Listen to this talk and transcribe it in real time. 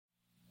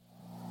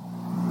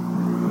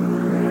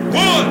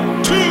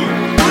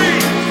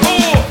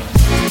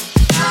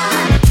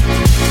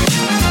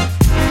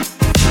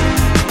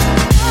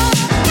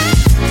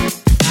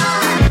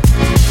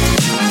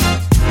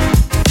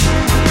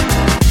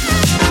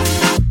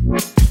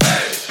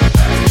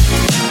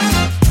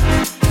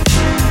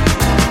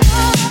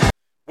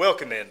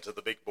welcome into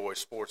the Big Boy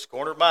Sports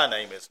Corner. My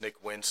name is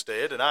Nick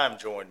Winstead, and I'm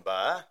joined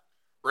by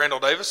Randall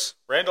Davis.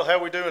 Randall.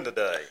 How we doing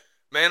today?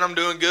 Man, I'm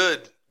doing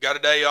good. Got a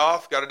day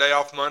off.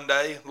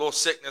 Monday. A little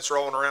sickness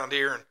rolling around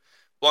here in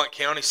Blount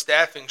County.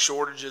 Staffing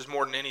shortages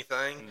more than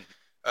anything.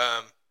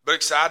 But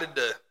excited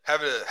to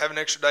have an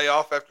extra day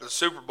off after the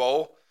Super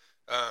Bowl.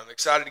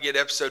 Excited to get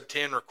episode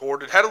 10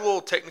 recorded. Had a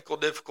little technical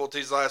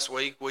difficulties last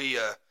week. We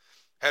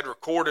had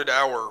recorded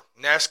our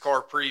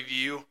NASCAR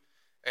preview,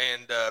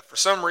 and for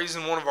some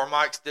reason one of our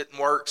mics didn't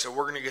work, so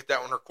we're going to get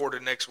that one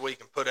recorded next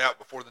week and put out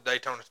before the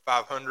Daytona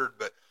 500.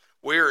 But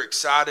we're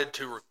excited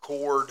to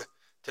record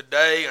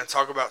today and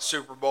talk about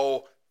Super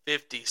Bowl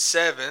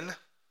 57.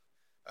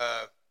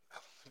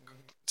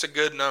 It's a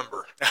good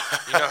number.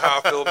 You know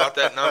how I feel about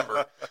that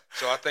number.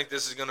 So I think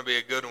this is going to be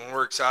a good one.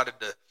 We're excited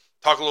to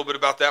talk a little bit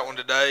about that one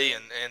today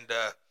and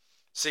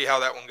see how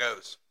that one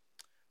goes.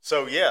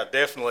 So, yeah,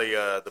 definitely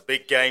the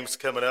big game's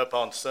coming up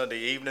on Sunday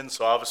evening.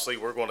 So, obviously,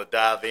 we're going to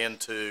dive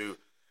into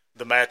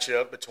the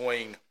matchup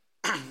between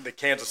the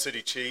Kansas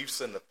City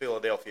Chiefs and the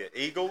Philadelphia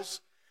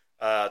Eagles.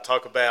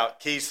 Talk about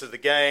keys to the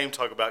game,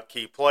 talk about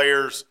key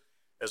players.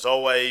 As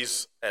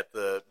always, at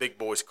the Big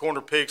Boys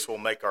Corner Picks, we'll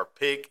make our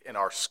pick and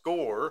our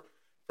score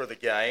for the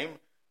game.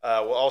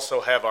 We'll also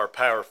have our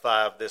Power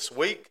 5 this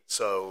week.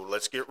 So,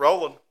 let's get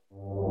rolling.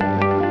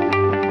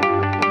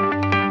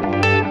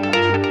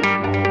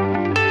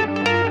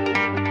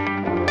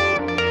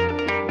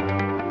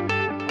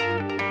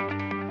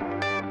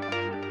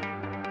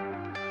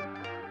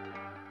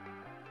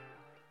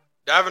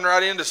 Diving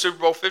right into Super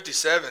Bowl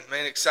 57,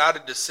 man,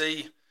 excited to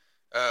see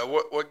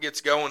what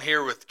gets going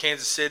here with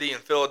Kansas City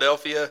and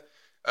Philadelphia.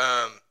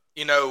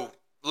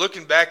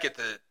 Looking back at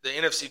the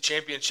NFC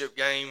Championship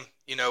game,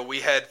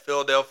 we had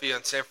Philadelphia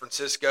and San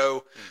Francisco.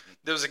 Mm-hmm.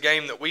 There was a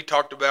game that we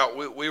talked about,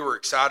 we were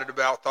excited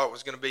about, thought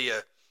was going to be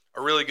a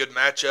really good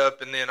matchup.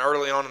 And then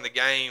early on in the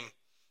game,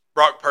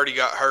 Brock Purdy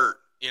got hurt,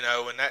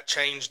 and that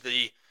changed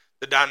the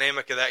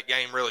dynamic of that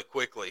game really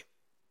quickly.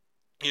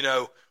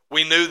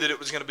 We knew that it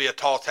was going to be a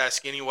tall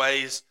task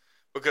anyways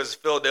because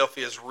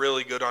Philadelphia is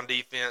really good on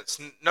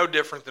defense, no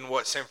different than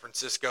what San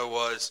Francisco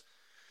was.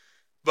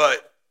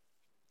 But,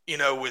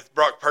 with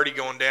Brock Purdy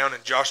going down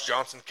and Josh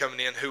Johnson coming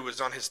in, who was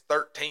on his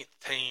 13th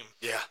team,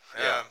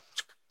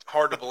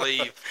 hard to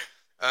believe,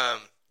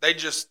 they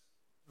just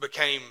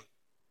became,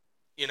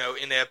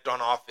 inept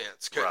on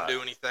offense, couldn't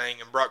do anything.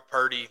 And Brock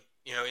Purdy,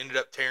 ended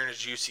up tearing his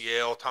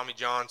UCL, Tommy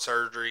John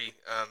surgery,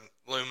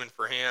 looming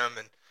for him.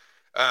 And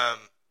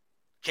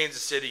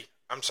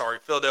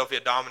Philadelphia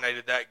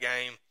dominated that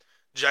game.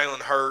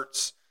 Jalen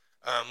Hurts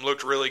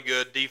looked really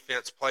good.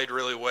 Defense played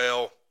really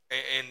well.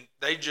 And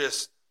they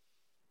just –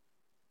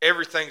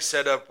 everything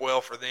set up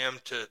well for them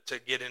to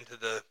get into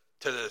the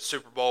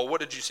Super Bowl.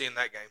 What did you see in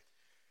that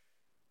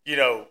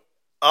game?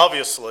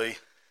 Obviously,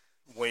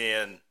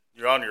 when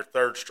you're on your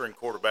third-string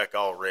quarterback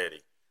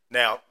already.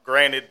 Now,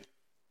 granted,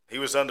 he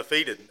was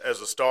undefeated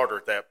as a starter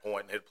at that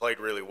point and had played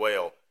really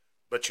well.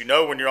 But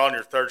when you're on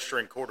your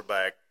third-string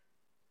quarterback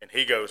and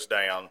he goes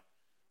down,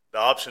 the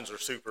options are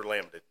super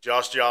limited.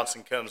 Josh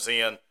Johnson comes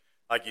in,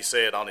 like you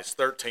said, on his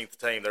 13th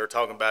team. They were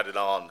talking about it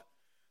on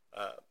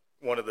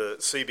one of the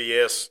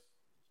CBS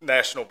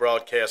national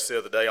broadcasts the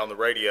other day on the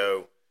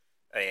radio,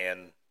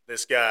 and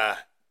this guy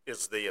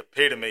is the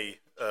epitome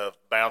of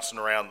bouncing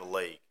around the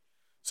league.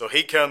 So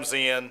he comes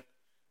in,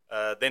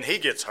 then he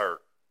gets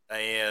hurt,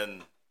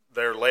 and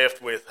they're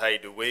left with, hey,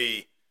 do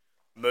we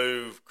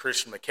move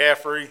Christian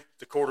McCaffrey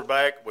to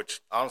quarterback, which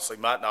honestly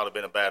might not have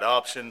been a bad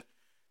option.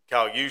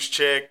 Kyle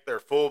Juszczyk, their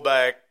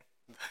fullback,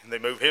 they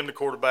move him to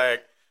quarterback.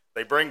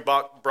 They bring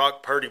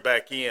Brock Purdy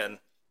back in,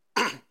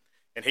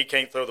 and he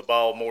can't throw the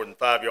ball more than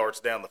 5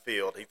 yards down the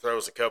field. He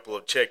throws a couple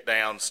of check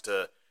downs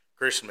to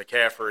Christian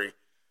McCaffrey.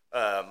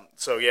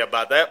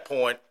 By that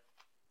point,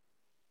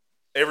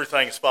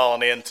 everything's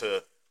fallen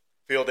into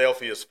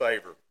Philadelphia's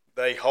favor.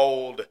 They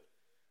hold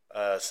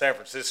San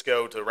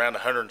Francisco to around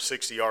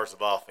 160 yards of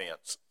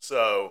offense.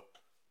 So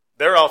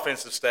their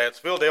offensive stats,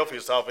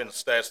 Philadelphia's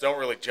offensive stats, don't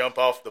really jump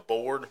off the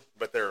board,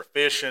 but they're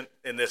efficient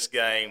in this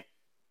game.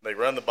 They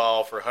run the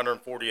ball for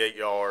 148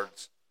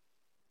 yards.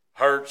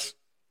 Hurts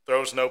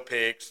throws no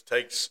picks,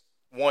 takes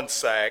one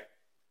sack.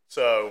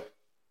 So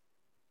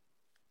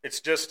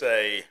it's just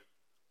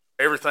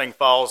everything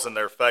falls in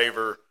their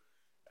favor,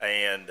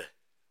 and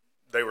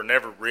they were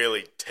never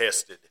really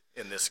tested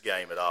in this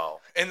game at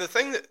all. And the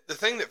thing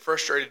that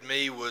frustrated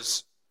me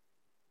was,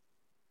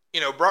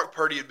 Brock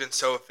Purdy had been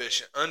so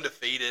efficient,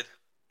 undefeated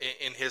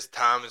in his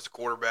time as a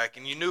quarterback,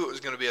 and you knew it was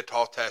going to be a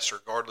tall task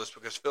regardless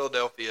because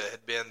Philadelphia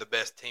had been the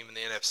best team in the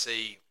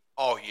NFC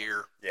all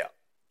year. Yeah.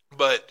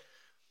 But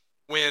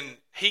when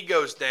he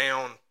goes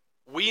down,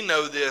 we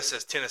know this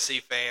as Tennessee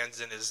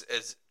fans and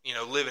as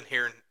living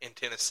here in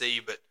Tennessee,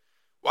 but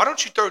why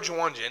don't you throw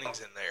Juwan Jennings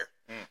in there?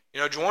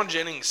 Juwan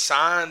Jennings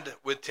signed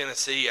with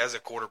Tennessee as a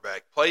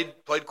quarterback, played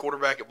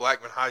quarterback at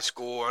Blackman High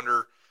School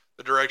under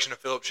the direction of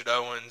Philip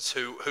Shadowins,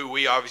 who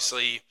we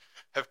obviously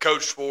have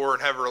coached for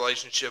and have a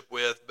relationship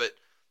with, but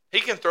he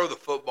can throw the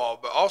football,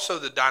 but also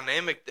the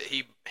dynamic that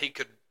he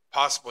could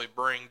possibly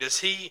bring. Does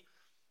he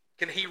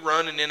Can he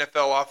run an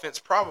NFL offense?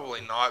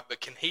 Probably not, but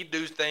can he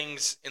do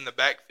things in the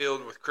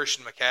backfield with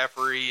Christian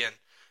McCaffrey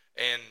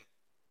and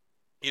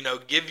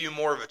give you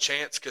more of a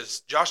chance?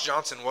 Because Josh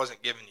Johnson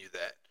wasn't giving you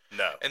that.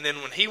 No. And then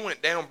when he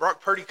went down, Brock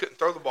Purdy couldn't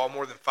throw the ball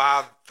more than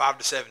 5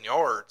 to 7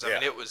 yards. I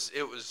mean, it was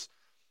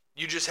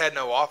you just had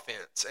no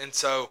offense. And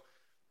so,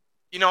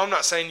 I'm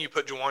not saying you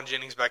put Jawan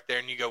Jennings back there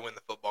and you go win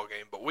the football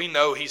game, but we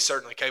know he's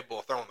certainly capable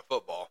of throwing the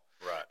football.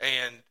 Right.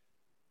 And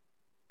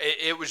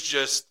it was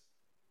just,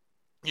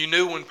 you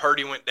knew when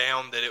Purdy went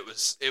down that it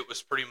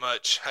was pretty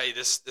much, hey,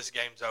 this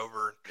game's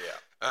over.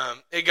 Yeah.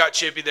 It got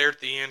chippy there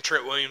at the end.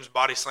 Trent Williams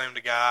body slammed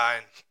a guy,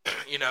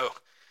 and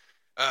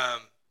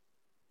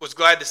was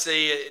glad to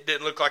see it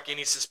didn't look like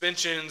any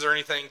suspensions or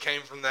anything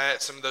came from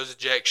that. Some of those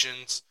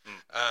ejections,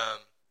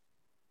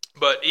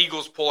 but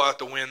Eagles pull out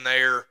the win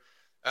there.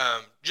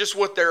 Just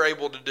what they're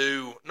able to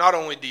do, not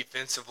only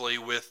defensively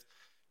with,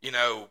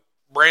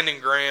 Brandon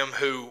Graham,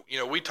 who,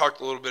 we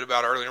talked a little bit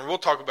about earlier, and we'll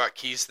talk about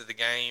keys to the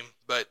game,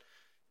 but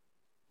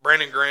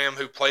Brandon Graham,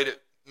 who played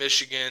at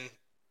Michigan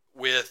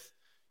with,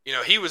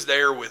 he was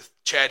there with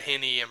Chad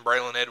Henne and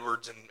Braylon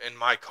Edwards and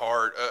Mike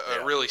Hart,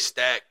 a really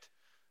stacked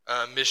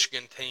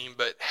Michigan team,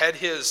 but had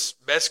his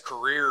best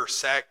career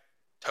sack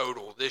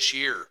total this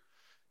year,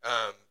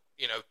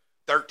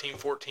 13,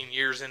 14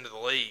 years into the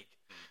league,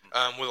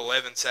 with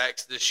 11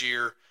 sacks this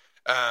year.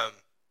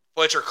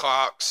 Fletcher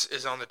Cox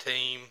is on the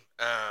team.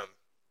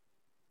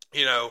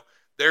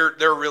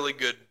 They're really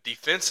good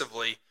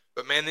defensively,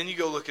 but man, then you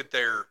go look at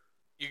their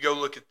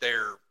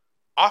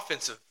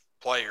offensive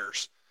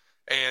players,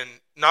 and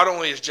not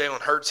only has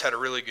Jalen Hurts had a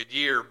really good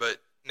year,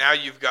 but now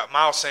you've got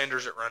Miles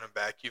Sanders at running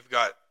back. You've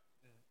got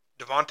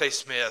Devontae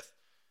Smith.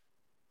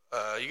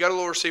 You got a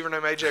little receiver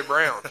named A.J.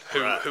 Brown,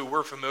 who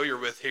we're familiar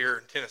with here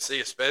in Tennessee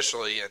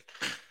especially. And,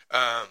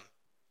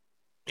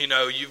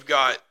 you've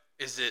got,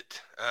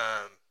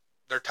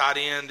 their tight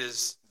end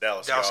is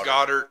Dallas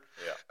Goedert.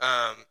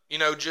 Yeah.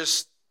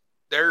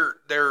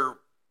 They're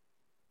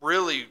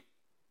really,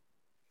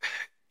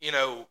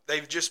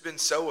 they've just been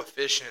so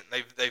efficient.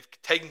 They've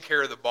taken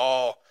care of the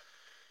ball.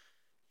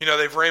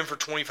 They've ran for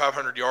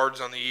 2,500 yards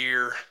on the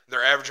year.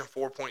 They're averaging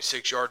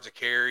 4.6 yards a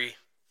carry,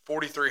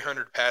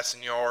 4,300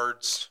 passing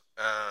yards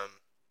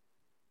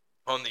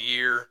on the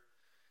year.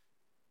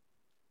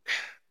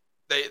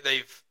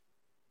 They've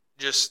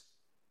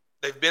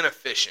been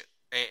efficient,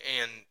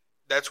 and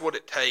that's what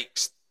it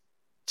takes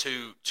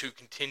to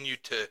continue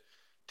to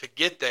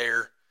get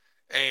there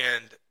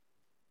and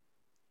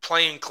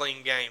playing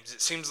clean games.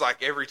 It seems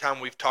like every time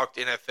we've talked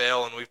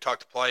NFL and we've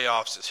talked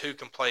playoffs, is who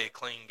can play a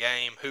clean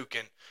game, who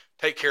can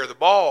take care of the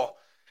ball,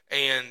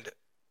 and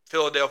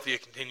Philadelphia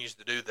continues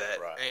to do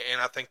that. Right. And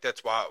I think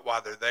that's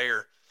why they're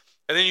there.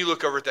 And then you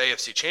look over at the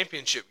AFC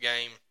Championship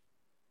game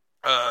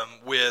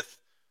with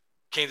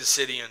Kansas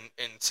City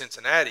and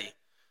Cincinnati,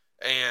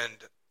 and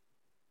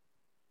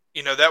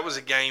that was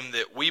a game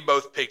that we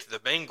both picked the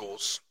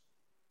Bengals,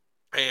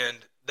 and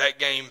that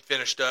game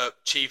finished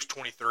up Chiefs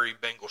 23,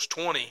 Bengals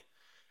 20,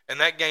 and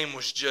that game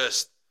was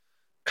just,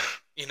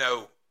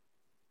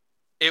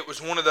 it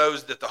was one of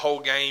those that the whole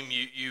game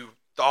you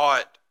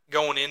thought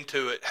going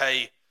into it,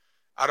 hey,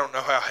 I don't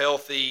know how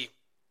healthy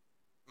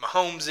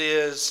Mahomes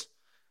is.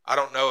 I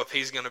don't know if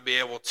he's going to be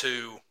able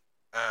to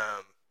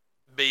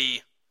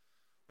be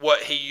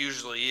what he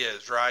usually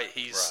is, right?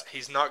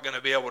 He's not going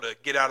to be able to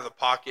get out of the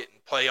pocket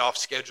and play off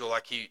schedule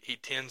like he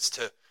tends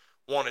to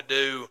want to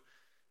do.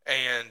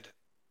 And,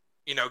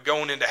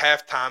 going into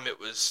halftime, it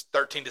was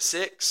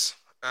 13-6.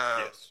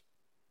 Yes.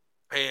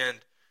 And,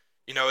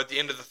 at the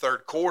end of the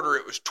third quarter,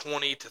 it was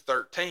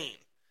 20-13.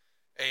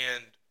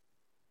 And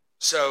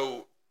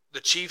so the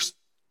Chiefs,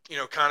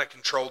 kind of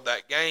controlled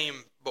that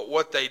game. But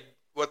what they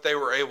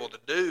were able to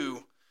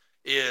do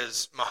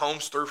is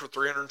Mahomes threw for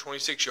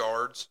 326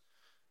 yards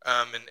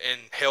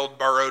and held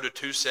Burrow to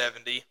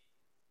 270.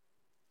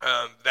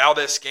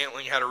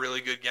 Valdez-Scantling had a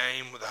really good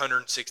game with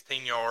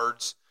 116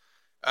 yards.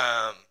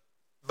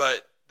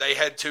 But they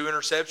had 2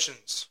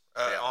 interceptions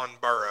on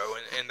Burrow,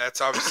 and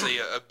that's obviously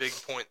a big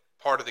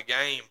part of the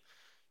game.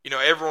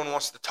 Everyone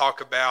wants to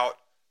talk about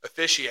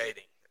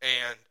officiating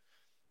and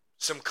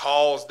some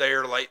calls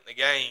there late in the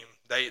game.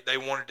 They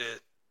wanted to,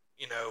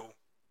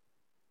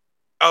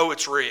 oh,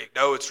 it's rigged.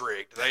 Oh, it's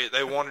rigged.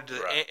 They wanted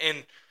to, right.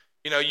 and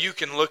you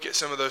can look at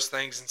some of those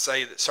things and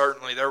say that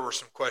certainly there were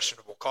some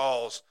questionable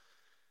calls,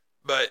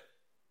 but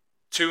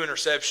 2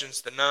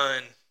 interceptions to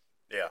none.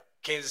 Yeah.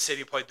 Kansas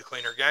City played the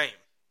cleaner game.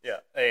 Yeah,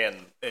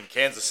 and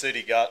Kansas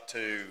City got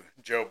to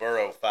Joe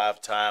Burrow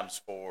 5 times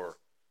for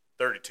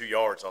 32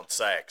 yards on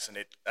sacks.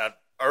 And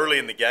early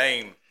in the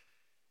game,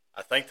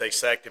 I think they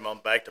sacked him on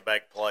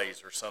back-to-back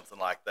plays or something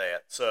like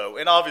that. So,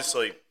 and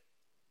obviously,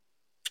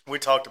 we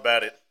talked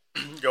about it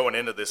going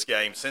into this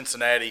game.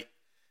 Cincinnati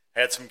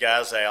had some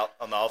guys out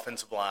on the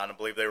offensive line. I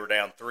believe they were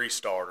down 3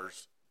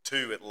 starters,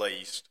 2 at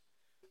least.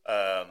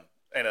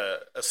 And a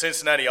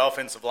Cincinnati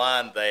offensive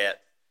line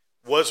that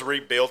was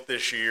rebuilt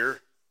this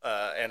year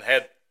and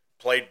had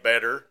played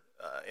better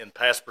in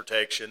pass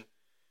protection.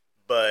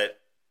 But,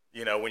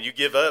 when you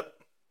give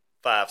up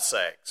 5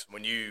 sacks,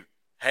 when you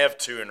have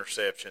 2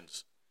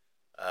 interceptions,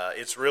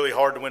 it's really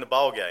hard to win a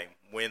ball game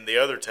when the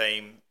other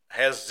team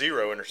has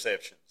 0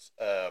 interceptions,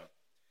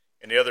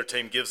 and the other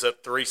team gives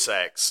up 3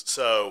 sacks.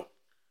 So,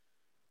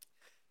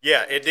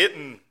 yeah, it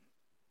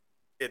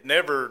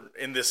never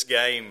in this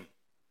game,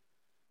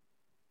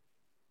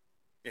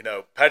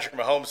 Patrick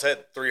Mahomes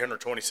had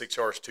 326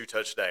 yards, 2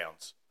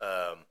 touchdowns.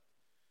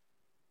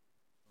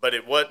 But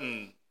it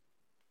wasn't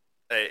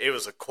 – it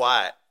was a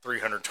quiet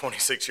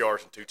 326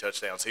 yards and 2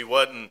 touchdowns. He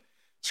wasn't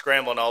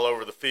scrambling all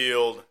over the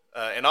field.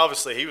 And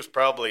obviously he was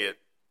probably at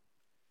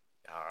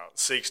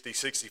 60,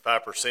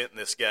 65% in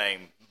this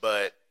game.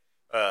 But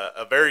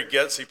a very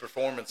gutsy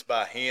performance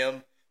by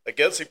him. A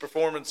gutsy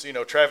performance,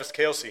 Travis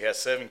Kelce has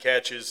 7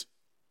 catches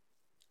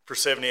for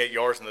 78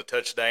 yards and the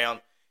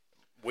touchdown.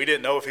 We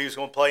didn't know if he was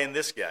going to play in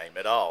this game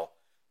at all.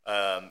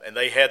 And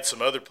they had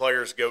some other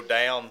players go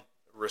down,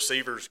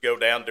 receivers go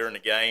down during the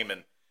game,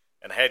 and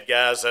had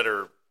guys that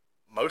are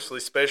mostly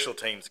special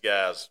teams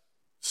guys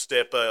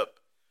step up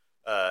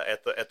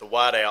at the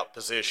wideout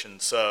position.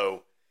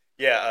 So,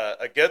 yeah,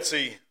 a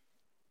gutsy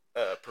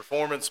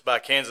performance by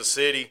Kansas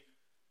City.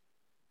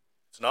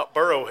 It's not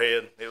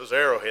Burrowhead. It was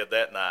Arrowhead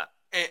that night.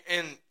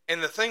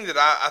 And the thing that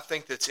I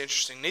think that's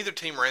interesting, neither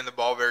team ran the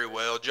ball very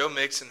well. Joe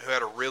Mixon, who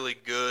had a really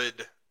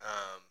good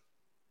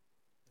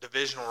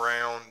divisional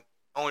round,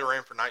 only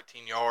ran for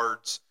 19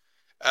 yards.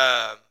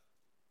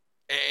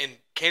 And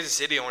Kansas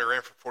City only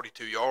ran for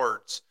 42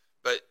 yards.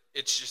 But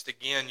it's just,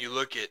 again, you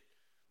look at,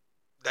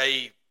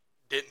 they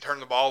didn't turn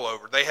the ball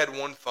over. They had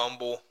 1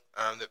 fumble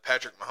that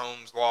Patrick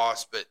Mahomes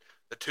lost, but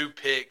the 2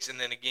 picks, and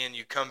then again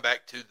you come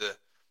back to the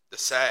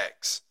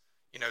sacks.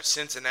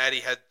 Cincinnati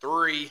had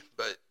 3,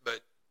 but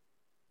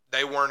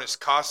they weren't as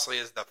costly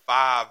as the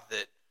 5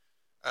 that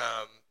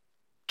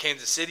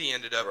Kansas City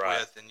ended up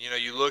with. And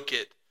you look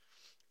at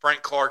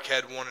Frank Clark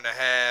had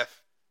 1.5.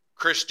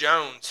 Chris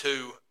Jones,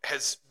 who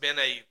has been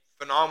a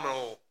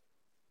phenomenal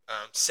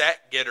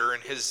sack getter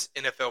in his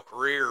NFL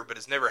career, but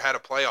has never had a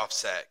playoff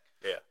sack.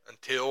 Yeah.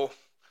 Until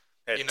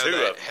had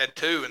had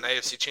 2 in the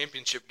AFC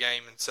Championship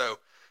game, and so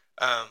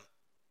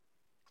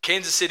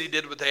Kansas City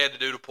did what they had to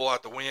do to pull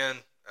out the win.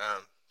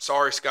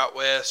 Sorry, Scott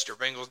West, your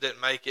Bengals didn't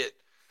make it.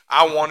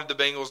 I wanted the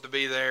Bengals to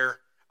be there.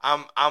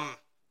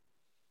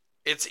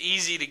 It's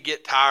easy to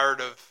get tired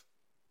of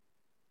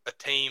a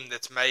team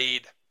that's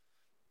made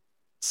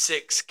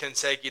 6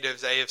 consecutive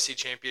AFC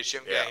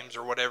Championship games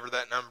or whatever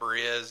that number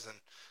is, and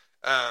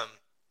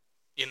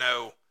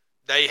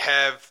they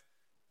have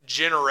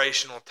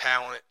generational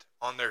talent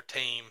on their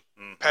team.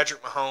 Mm-hmm.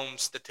 Patrick Mahomes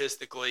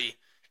statistically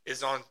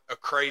is on a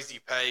crazy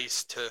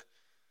pace to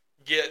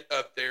get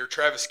up there.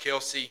 Travis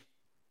Kelce,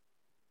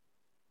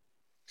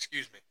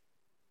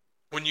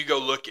 when you go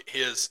look at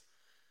his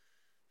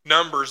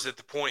numbers at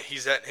the point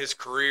he's at in his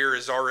career,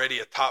 is already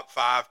a top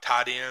 5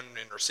 tight end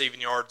in receiving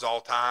yards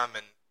all time,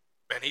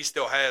 and he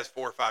still has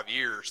 4 or 5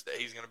 years that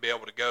he's going to be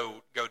able to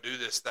go do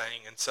this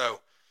thing. And so,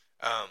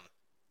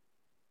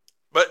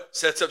 but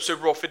sets up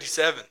Super Bowl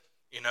 57.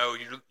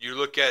 You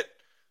look at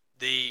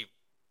the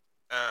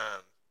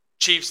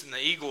Chiefs and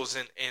the Eagles,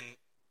 and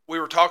we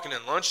were talking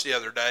in lunch the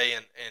other day,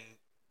 and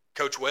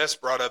Coach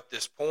West brought up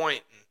this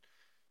point, and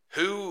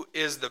who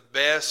is the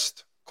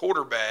best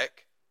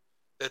quarterback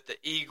that the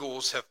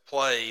Eagles have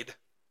played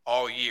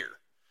all year?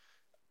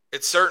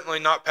 It's certainly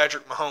not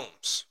Patrick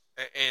Mahomes,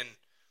 and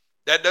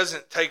that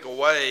doesn't take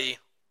away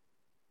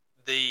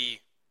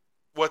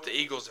what the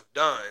Eagles have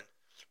done,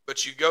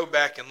 but you go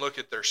back and look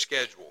at their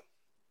schedule.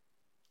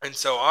 And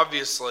so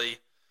obviously,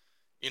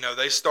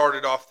 they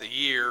started off the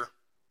year,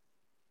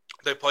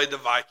 they played the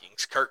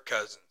Vikings, Kirk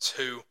Cousins,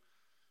 who,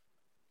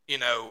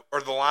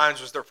 or the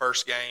Lions was their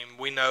first game.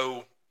 We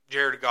know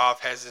Jared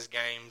Goff has his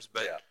games,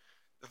 but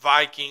the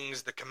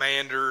Vikings, the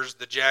Commanders,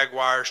 the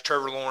Jaguars,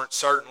 Trevor Lawrence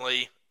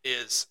certainly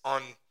is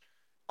on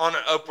an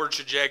upward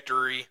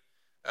trajectory.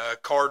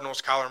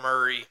 Cardinals, Kyler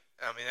Murray,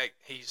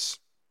 he's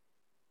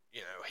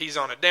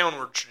on a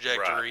downward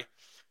trajectory. Right.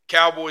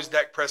 Cowboys,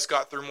 Dak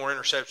Prescott threw more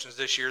interceptions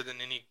this year than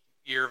any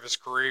year of his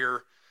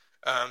career.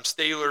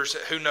 Steelers,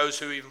 who knows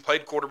who even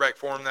played quarterback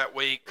for him that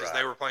week because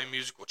they were playing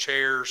musical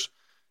chairs.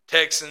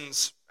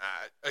 Texans,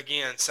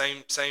 again,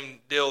 same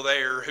deal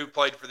there. Who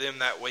played for them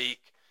that week?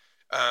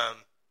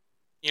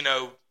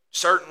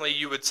 Certainly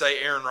you would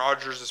say Aaron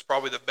Rodgers is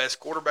probably the best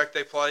quarterback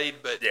they played,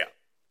 but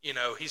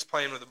he's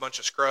playing with a bunch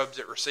of scrubs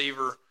at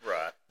receiver.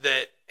 Right.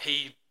 That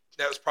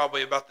was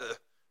probably about the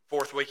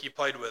 4th week he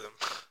played with him.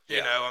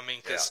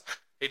 Because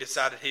he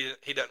decided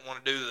he doesn't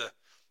want to do the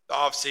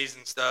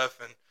off-season stuff,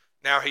 and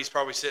now he's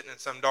probably sitting in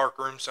some dark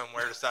room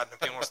somewhere deciding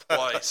if he wants to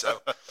play.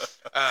 So,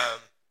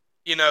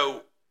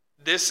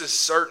 this is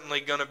certainly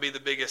going to be the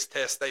biggest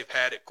test they've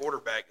had at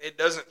quarterback. It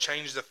doesn't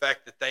change the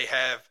fact that they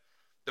have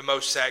the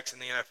most sacks in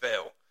the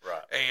NFL.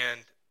 Right.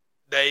 And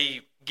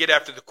they get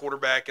after the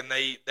quarterback, and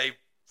they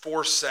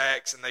force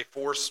sacks and they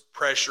force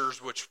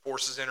pressures, which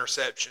forces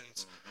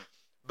interceptions. Mm-hmm.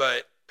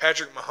 But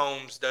Patrick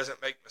Mahomes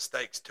doesn't make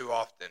mistakes too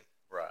often.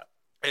 Right.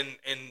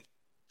 And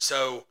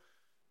so,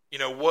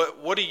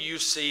 what do you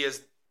see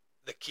as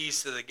the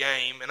keys to the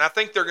game, and I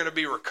think they're going to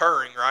be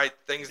recurring, right?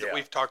 Things that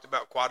we've talked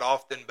about quite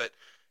often. But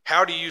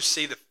how do you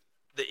see the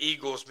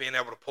Eagles being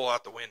able to pull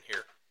out the win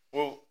here?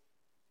 Well,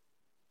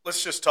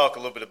 let's just talk a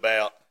little bit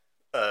about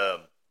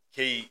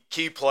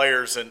key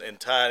players and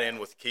tie it in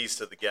with keys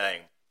to the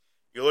game.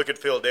 You look at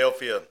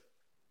Philadelphia.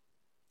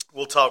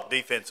 We'll talk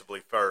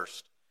defensively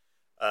first.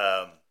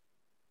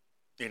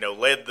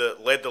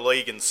 Led the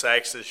league in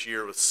sacks this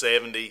year with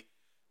 70.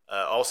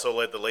 Also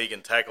led the league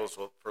in tackles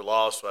for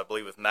loss, I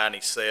believe, with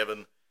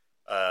 97.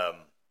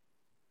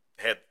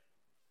 Had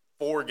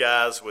 4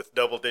 guys with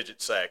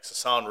double-digit sacks.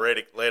 Hassan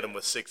Reddick led them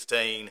with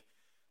 16.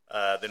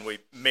 Then we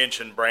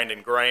mentioned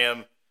Brandon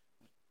Graham,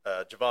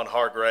 Javon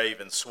Hargrave,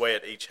 and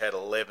Sweat each had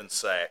 11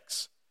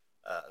 sacks.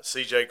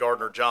 C.J.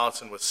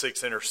 Gardner-Johnson with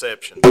 6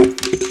 interceptions.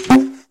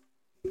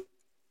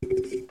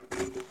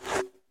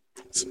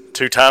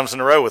 2 times in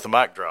a row with a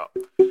mic drop.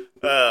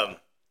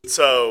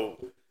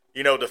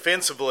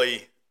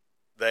 Defensively,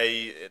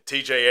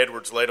 T.J.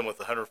 Edwards led them with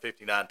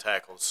 159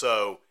 tackles.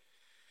 So,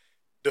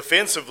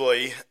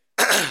 defensively,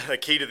 a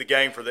key to the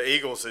game for the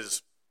Eagles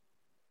is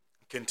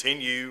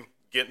continue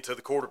getting to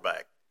the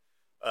quarterback.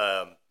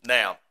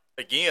 Now,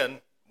 again,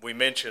 we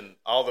mentioned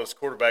all those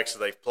quarterbacks that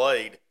they've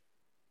played.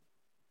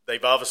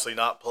 They've obviously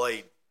not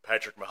played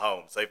Patrick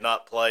Mahomes. They've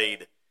not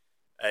played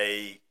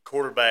a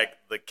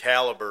quarterback the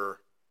caliber.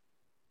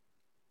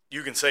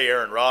 You can say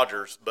Aaron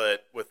Rodgers,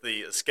 but with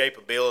the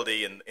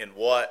escapability and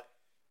what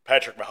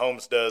Patrick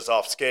Mahomes does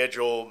off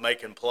schedule,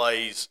 making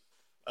plays,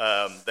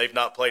 they've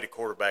not played a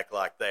quarterback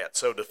like that.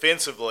 So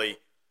defensively,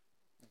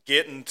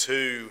 getting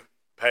to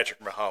Patrick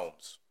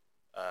Mahomes,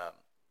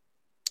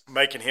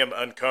 making him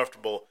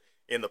uncomfortable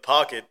in the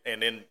pocket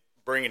and then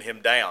bringing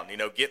him down,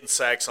 getting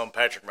sacks on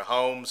Patrick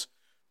Mahomes,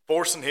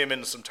 forcing him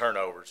into some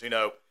turnovers.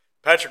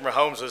 Patrick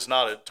Mahomes is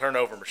not a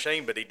turnover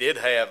machine, but he did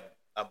have,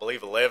 I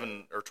believe,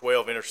 11 or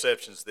 12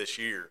 interceptions this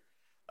year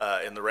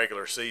in the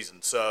regular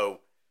season.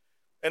 So,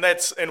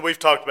 and we've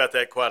talked about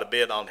that quite a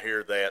bit on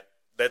here.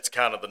 That's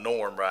kind of the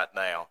norm right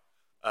now.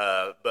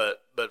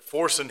 But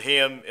forcing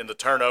him into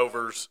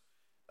turnovers,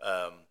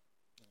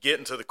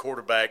 getting to the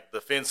quarterback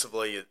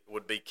defensively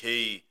would be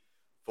key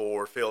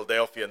for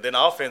Philadelphia. And then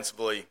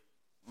offensively,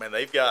 man,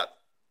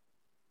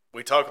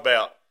 we talk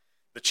about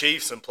the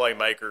Chiefs and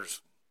playmakers.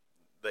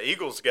 The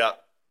Eagles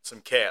got some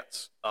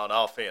cats on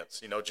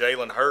offense.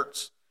 Jalen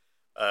Hurts,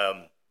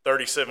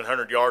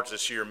 3,700 yards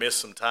this year, missed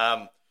some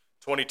time,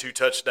 22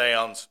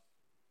 touchdowns.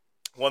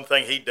 One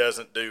thing he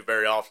doesn't do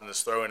very often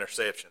is throw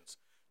interceptions.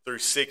 Threw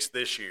 6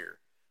 this year.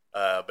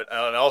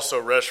 And also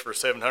rushed for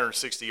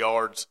 760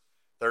 yards,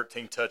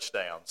 13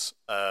 touchdowns.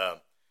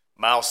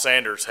 Miles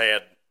Sanders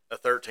had a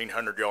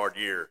 1,300-yard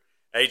year.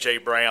 A.J.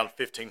 Brown,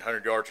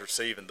 1,500 yards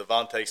receiving.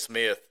 Devontae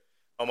Smith,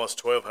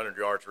 almost 1,200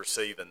 yards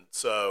receiving.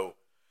 So,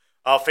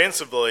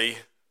 offensively,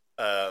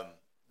 the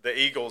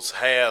Eagles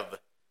have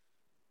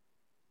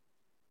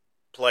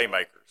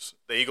playmakers.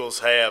 The Eagles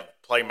have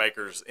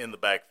playmakers in the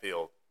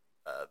backfield.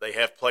 They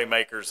have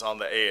playmakers on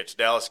the edge.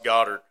 Dallas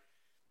Goedert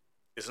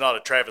is not a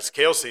Travis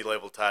Kelce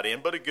level tight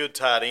end, but a good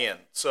tight end.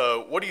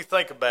 So what do you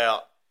think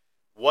about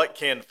what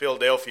can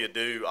Philadelphia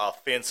do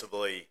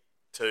offensively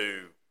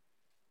to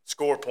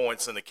score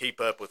points and to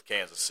keep up with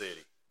Kansas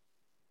City?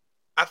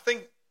 I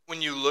think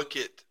when you look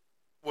at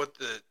what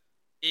the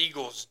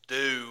Eagles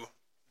do,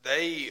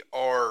 they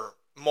are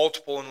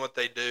multiple in what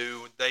they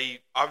do. They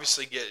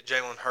obviously get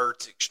Jalen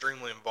Hurts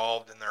extremely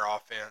involved in their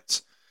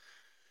offense,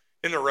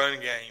 in the run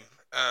game.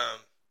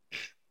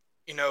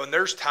 And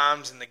there's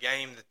times in the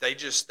game that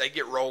they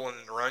get rolling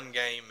in the run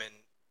game, and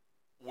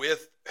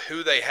with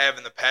who they have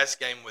in the pass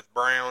game with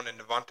Brown and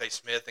Devontae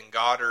Smith and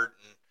Goddard,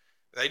 and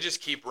they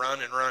just keep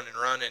running, and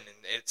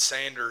it's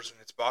Sanders and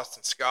it's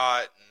Boston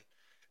Scott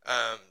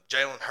and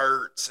Jalen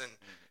Hurts, and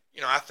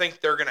I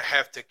think they're going to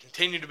have to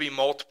continue to be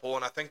multiple,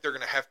 and I think they're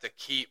going to have to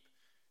keep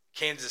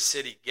Kansas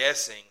City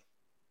guessing.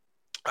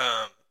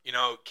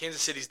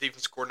 Kansas City's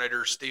defense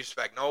coordinator, Steve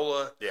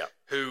Spagnuolo,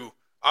 who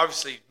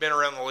obviously been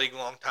around the league a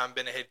long time,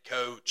 been a head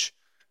coach,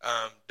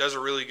 does a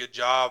really good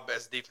job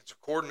as a defensive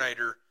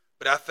coordinator.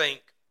 But I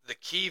think the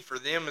key for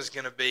them is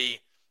going to be,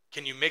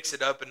 can you mix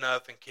it up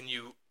enough, and can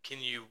you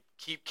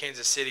keep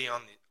Kansas City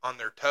on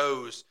their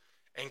toes,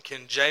 and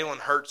can Jalen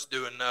Hurts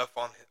do enough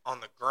on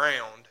the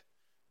ground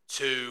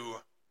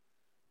to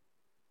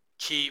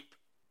keep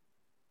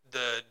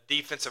the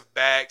defensive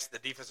backs, the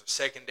defensive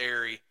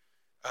secondary,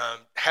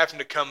 having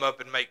to come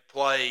up and make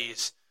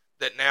plays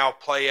that now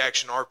play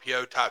action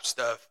RPO type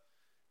stuff,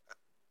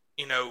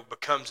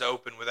 becomes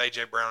open with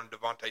A.J. Brown and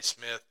Devontae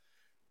Smith.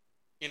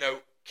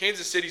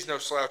 Kansas City's no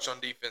slouch on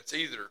defense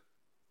either.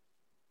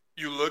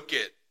 You look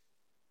at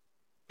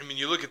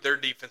their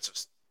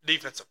defensive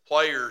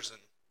players,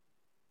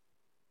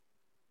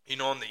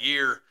 and on the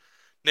year,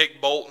 Nick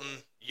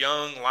Bolton,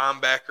 young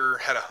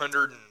linebacker, had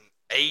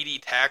 180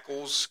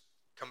 tackles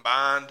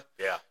combined.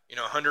 Yeah.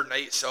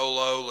 108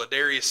 solo.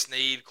 Ladarius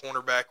Sneed,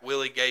 cornerback,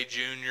 Willie Gay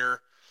Jr.,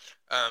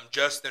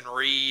 Justin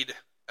Reed.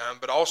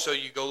 But also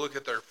you go look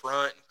at their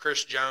front,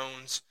 Chris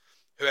Jones,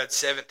 who had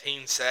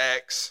 17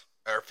 sacks.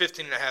 or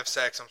 15 and a half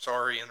sacks, I'm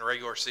sorry, in the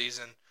regular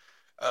season.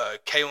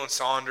 Kalen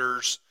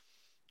Saunders,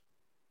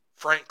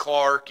 Frank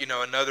Clark,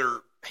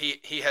 another,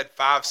 he had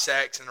 5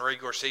 sacks in the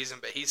regular season,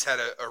 but he's had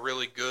a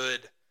really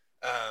good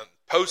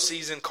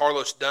postseason.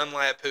 Carlos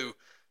Dunlap, who,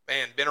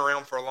 man, been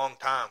around for a long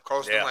time.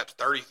 Carlos Dunlap's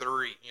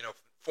 33,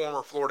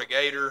 former Florida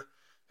Gator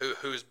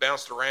who has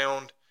bounced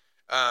around.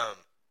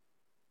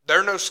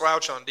 They're no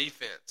slouch on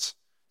defense.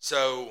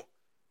 So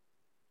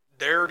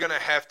they're going to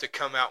have to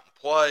come out and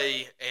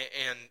play,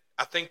 and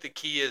I think the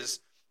key is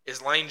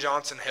Lane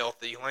Johnson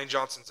healthy. Lane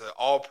Johnson's an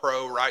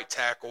all-pro right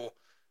tackle,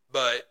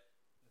 but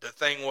the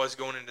thing was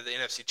going into the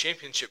NFC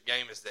Championship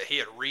game is that he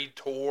had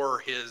re-tore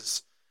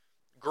his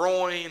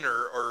groin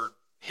or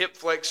hip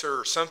flexor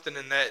or something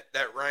in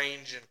that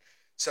range, and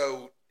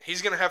so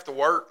he's going to have to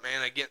work,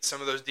 man, against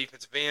some of those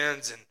defensive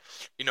ends, and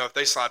if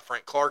they slide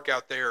Frank Clark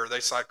out there or they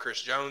slide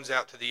Chris Jones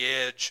out to the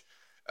edge,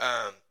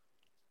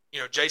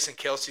 Jason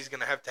Kelsey's going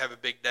to have a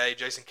big day.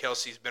 Jason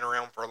Kelsey's been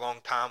around for a long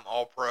time,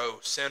 all-pro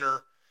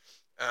center.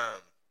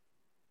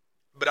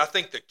 But I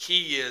think the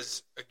key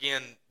is,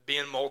 again,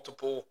 being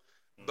multiple,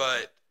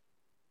 but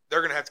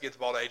they're going to have to get the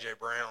ball to A.J.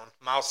 Brown.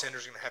 Miles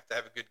Sanders is going to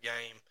have a good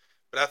game.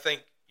 But I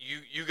think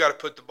you got to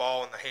put the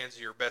ball in the hands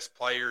of your best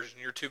players,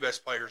 and your 2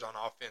 best players on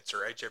offense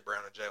are A.J.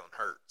 Brown and Jalen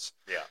Hurts.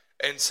 Yeah.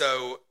 And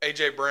so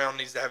A.J. Brown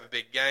needs to have a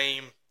big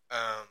game.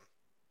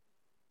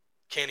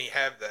 Can he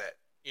have that?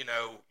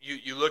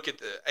 You look at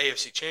the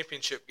AFC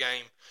Championship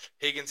game,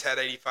 Higgins had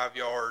 85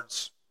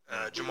 yards.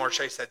 Jamar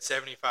Chase had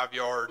 75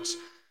 yards.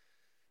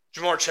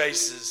 Jamar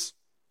Chase is,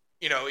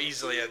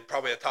 easily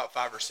probably a top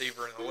 5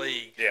 receiver in the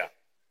league. Yeah.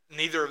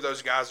 Neither of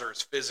those guys are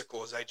as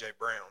physical as A.J.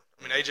 Brown.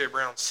 I mean, A.J.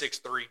 Brown's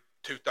 6'3",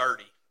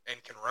 230,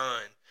 and can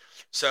run.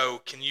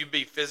 So can you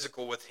be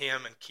physical with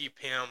him and keep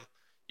him?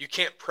 You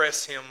can't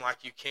press him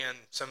like you can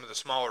some of the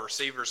smaller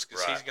receivers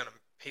because he's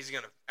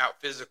gonna out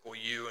physical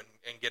you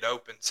and get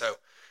open. So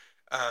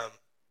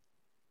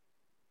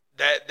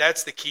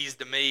that's the keys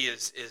to me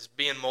is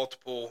being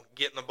multiple,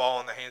 getting the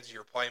ball in the hands of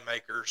your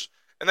playmakers.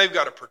 And they've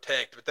got to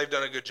protect, but they've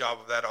done a good job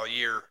of that all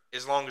year.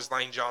 As long as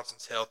Lane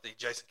Johnson's healthy,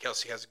 Jason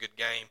Kelsey has a good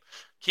game.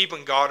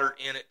 Keeping Goddard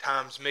in at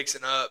times,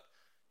 mixing up,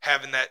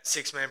 having that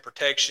 6-man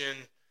protection,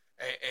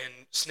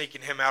 and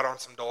sneaking him out on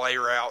some delay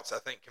routes, I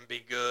think can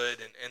be good,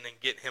 and then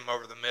getting him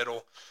over the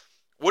middle.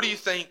 What do you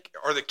think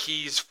are the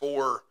keys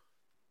for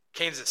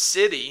Kansas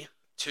City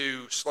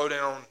to slow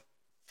down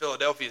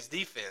Philadelphia's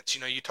defense?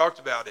 You talked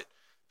about it.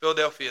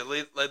 Philadelphia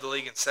led the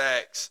league in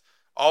sacks.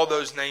 All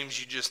those names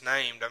you just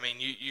named, I mean,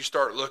 you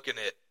start looking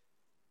at,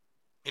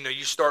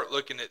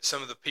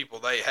 some of the people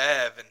they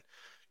have, and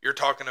you're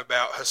talking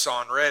about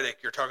Hassan Reddick,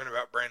 you're talking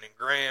about Brandon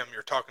Graham,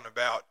 you're talking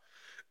about,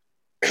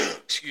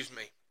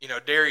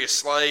 Darius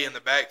Slay in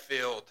the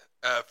backfield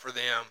for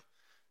them.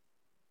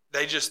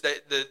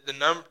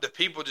 The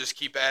people just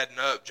keep adding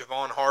up.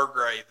 Javon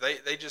Hargrave,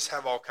 they just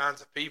have all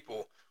kinds of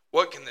people.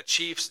 What can the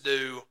Chiefs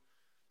do?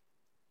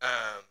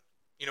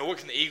 What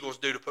can the Eagles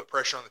do to put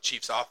pressure on the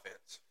Chiefs'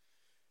 offense?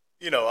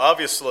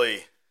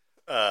 Obviously,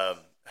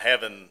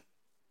 having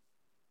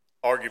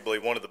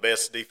arguably one of the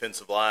best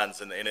defensive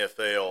lines in the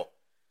NFL,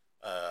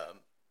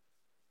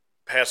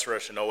 pass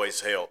rushing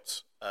always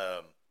helps.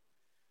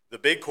 The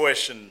big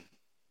question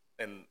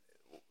and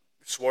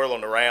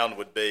swirling around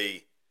would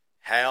be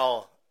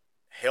how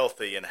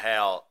healthy and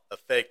how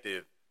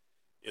effective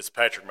is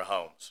Patrick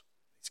Mahomes.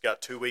 He's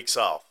got 2 weeks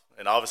off,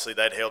 and obviously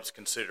that helps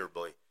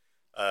considerably.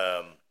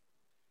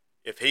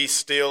 If he's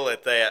still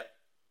at that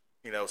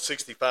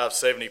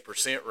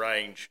 65-70%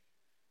 range,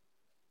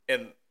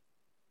 and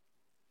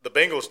the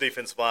Bengals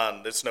defensive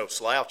line, there's no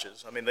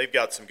slouches. I mean, they've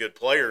got some good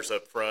players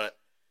up front,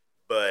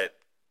 but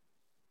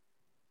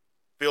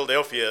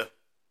Philadelphia,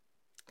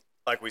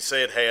 like we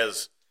said,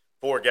 has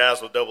 4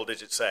 guys with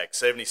double-digit sacks,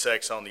 70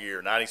 sacks on the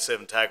year,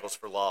 97 tackles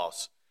for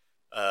loss.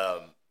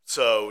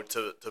 So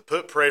to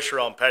put pressure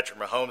on Patrick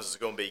Mahomes is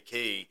going to be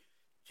key.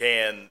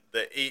 Can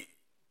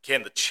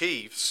the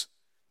Chiefs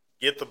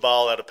get the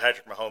ball out of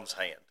Patrick Mahomes'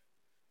 hand?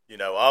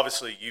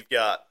 Obviously you've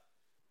got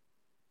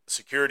a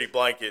security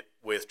blanket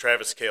with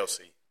Travis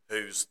Kelce,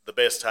 who's the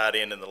best tight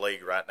end in the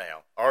league right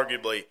now.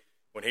 Arguably,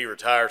 when he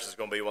retires, is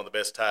going to be one of the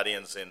best tight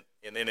ends in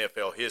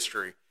NFL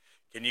history.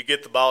 Can you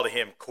get the ball to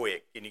him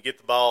quick? Can you get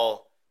the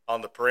ball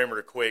on the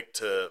perimeter quick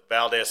to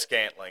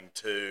Valdez-Scantling,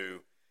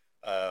 to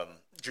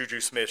Juju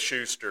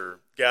Smith-Schuster,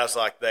 guys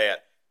like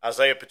that?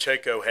 Isaiah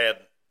Pacheco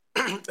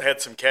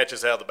had some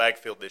catches out of the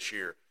backfield this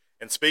year.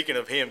 And speaking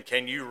of him,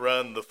 can you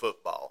run the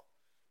football?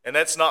 And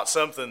that's not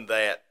something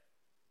that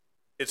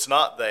 – it's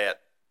not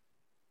that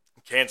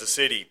Kansas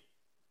City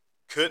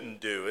couldn't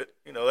do it.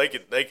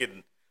 They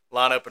could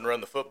line up and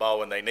run the football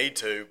when they need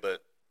to,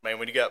 but, man,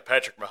 when you got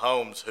Patrick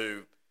Mahomes,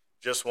 who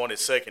just won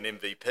his second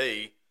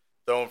MVP,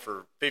 throwing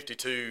for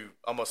 52,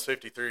 almost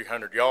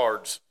 5,300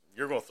 yards,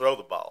 you're going to throw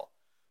the ball.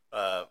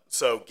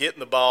 So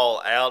getting the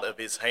ball out of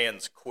his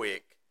hands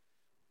quick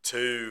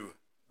to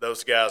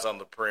those guys on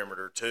the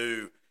perimeter,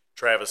 to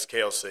Travis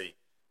Kelce,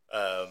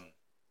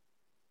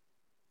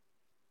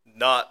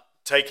 not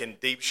taking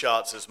deep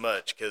shots as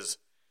much, because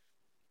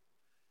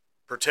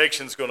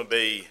protection's going to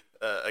be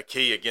a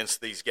key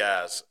against these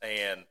guys,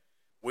 and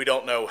we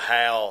don't know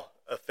how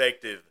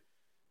effective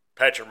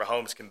Patrick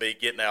Mahomes can be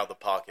getting out of the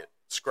pocket,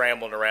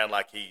 scrambling around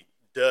like he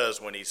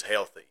does when he's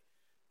healthy.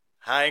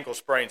 High ankle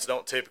sprains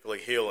don't typically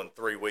heal in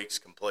 3 weeks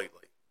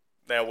completely.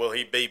 Now, will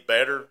he be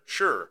better?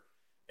 Sure.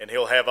 And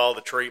he'll have all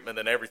the treatment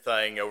and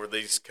everything over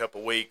these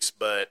couple weeks,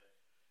 but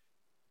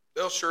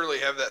they'll surely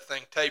have that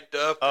thing taped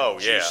up and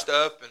juiced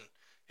up, and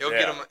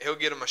he'll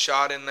get him a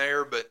shot in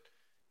there. But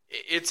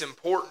it's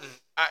important.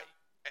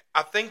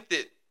 I think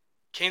that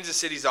Kansas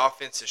City's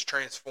offense is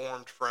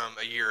transformed from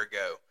a year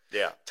ago.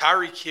 Yeah.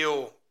 Tyreek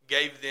Hill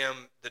gave them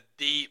the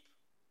deep.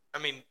 I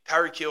mean,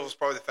 Tyreek Hill was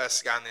probably the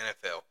fastest guy in the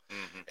NFL,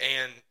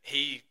 and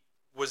he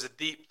was a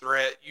deep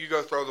threat. You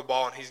go throw the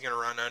ball, and he's going to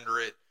run under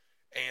it,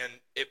 and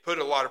it put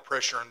a lot of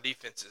pressure on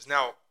defenses.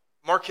 Now,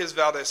 Marquez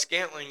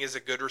Valdez-Scantling is a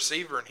good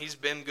receiver, and he's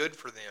been good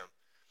for them.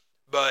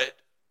 But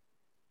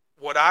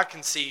what I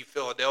can see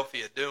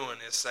Philadelphia doing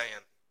is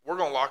saying, we're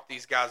going to lock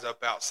these guys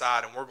up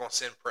outside, and we're going to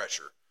send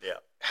pressure. Yeah.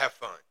 Have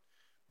fun.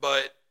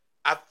 But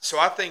I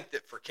think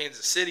that for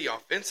Kansas City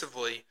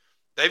offensively,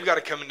 they've got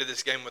to come into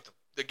this game with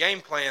the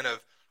game plan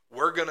of,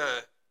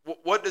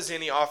 what does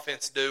any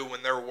offense do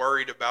when they're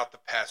worried about the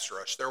pass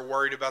rush? They're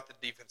worried about the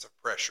defensive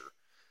pressure.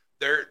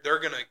 They're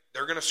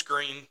gonna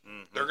screen.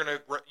 They're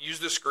gonna use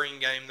the screen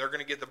game. They're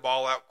gonna get the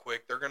ball out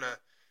quick. They're gonna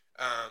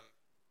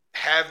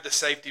have the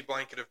safety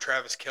blanket of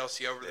Travis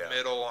Kelce over the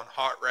middle on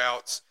hot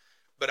routes.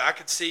 But I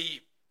could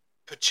see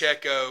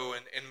Pacheco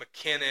and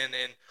McKinnon,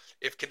 and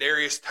if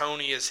Kadarius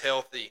Toney is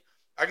healthy,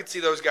 I could see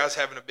those guys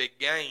having a big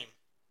game.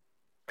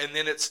 And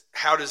then it's,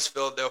 how does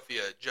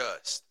Philadelphia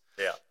adjust?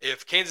 Yeah.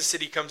 If Kansas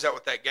City comes out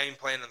with that game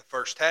plan in the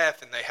first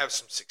half and they have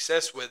some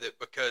success with it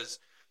because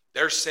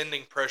they're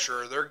sending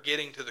pressure or they're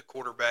getting to the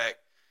quarterback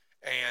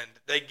and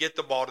they get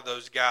the ball to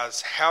those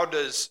guys, how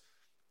do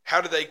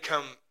they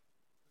come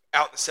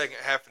out in the second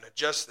half and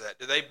adjust to that?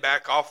 Do they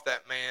back off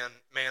that man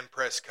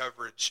press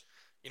coverage?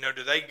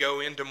 Do they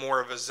go into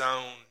more of a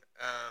zone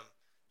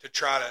to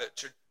try to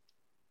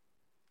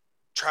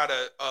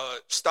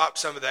stop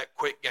some of that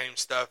quick game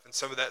stuff and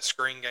some of that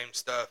screen game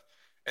stuff?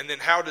 And then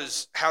how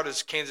does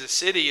Kansas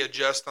City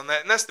adjust on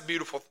that? And that's the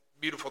beautiful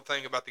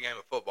thing about the game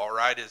of football,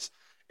 right? Is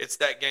it's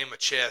that game of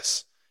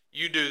chess.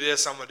 You do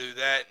this, I'm going to do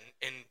that.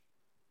 And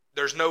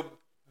there's no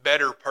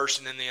better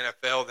person in the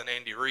NFL than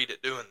Andy Reid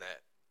at doing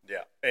that.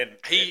 Yeah. And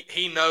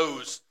he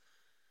knows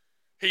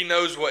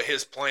what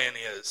his plan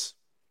is.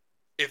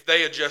 If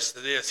they adjust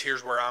to this,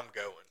 here's where I'm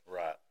going.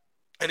 Right.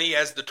 And he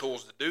has the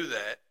tools to do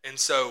that. And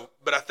so,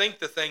 but I think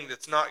the thing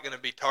that's not going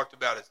to be talked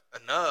about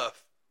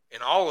enough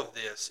in all of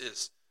this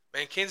is,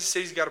 man, Kansas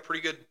City's got a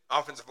pretty good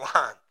offensive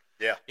line.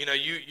 Yeah.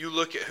 You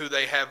look at who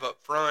they have up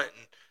front,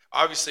 and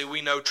obviously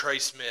we know Trey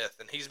Smith,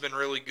 and he's been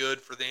really good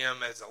for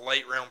them as a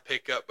late-round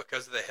pickup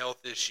because of the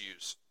health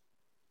issues.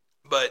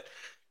 But,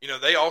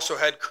 they also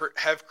have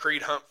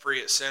Creed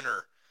Humphrey at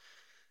center.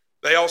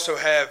 They also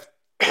have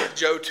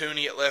Joe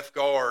Tooney at left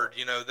guard.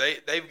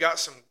 They've got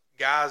some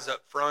guys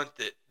up front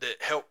that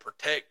help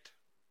protect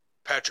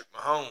Patrick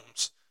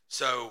Mahomes.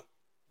 So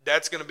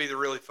that's going to be the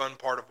really fun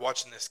part of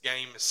watching this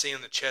game, is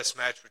seeing the chess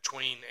match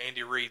between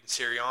Andy Reid and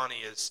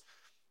Sirianni. Is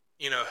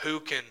who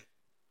can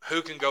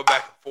go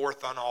back and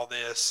forth on all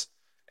this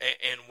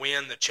and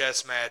win the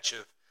chess match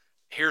of,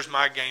 here's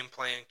my game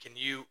plan, can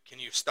you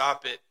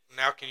stop it,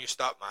 now can you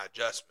stop my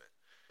adjustment?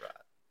 Right.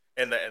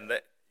 And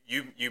that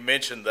you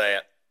mentioned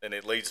that, and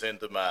it leads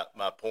into my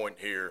point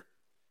here.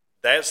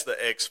 That's the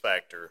X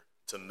factor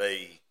to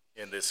me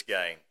in this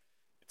game.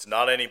 It's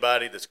not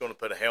anybody that's going to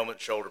put a helmet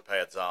and shoulder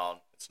pads on.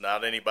 It's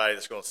not anybody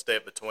that's going to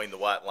step between the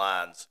white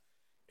lines.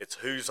 It's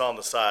who's on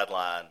the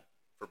sideline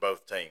for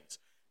both teams.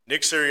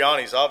 Nick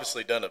Sirianni's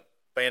obviously done a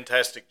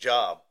fantastic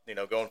job,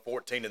 going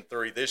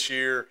 14-3 this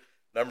year,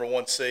 number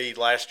 1 seed.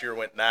 Last year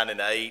went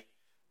 9-8,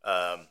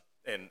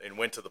 and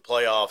went to the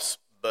playoffs,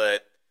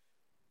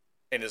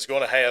 and is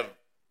going to have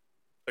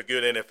a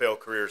good NFL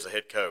career as a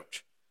head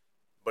coach.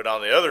 But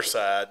on the other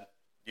side,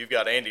 you've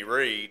got Andy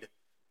Reid,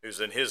 who's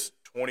in his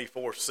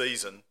 24th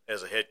season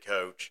as a head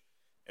coach.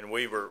 And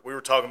we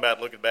were talking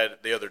about, looking at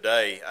it the other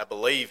day, I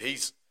believe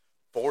he's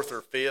 4th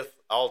or 5th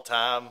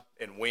all-time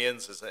in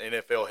wins as an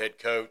NFL head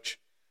coach.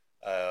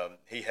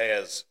 He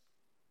has,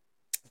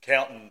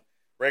 counting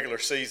regular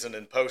season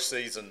and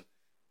postseason,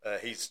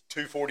 he's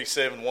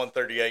 247,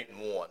 138,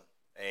 and 1,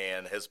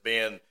 and has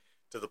been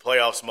to the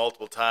playoffs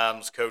multiple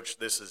times. Coached,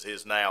 this is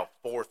his now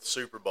 4th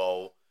Super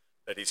Bowl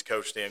that he's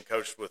coached in.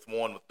 Coached with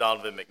one with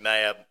Donovan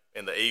McNabb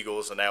in the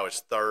Eagles, and now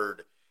his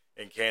 3rd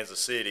in Kansas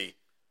City.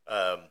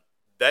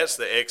 That's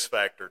the X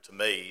factor to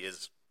me,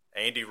 is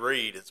Andy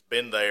Reid has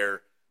been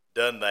there,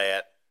 done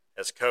that,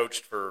 has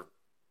coached for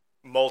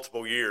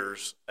multiple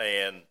years,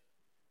 and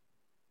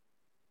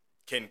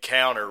can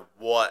counter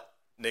what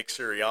Nick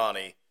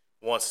Sirianni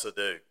wants to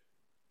do.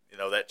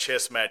 That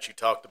chess match you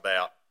talked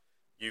about,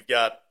 you've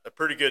got a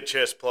pretty good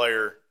chess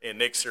player in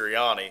Nick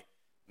Sirianni, and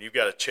you've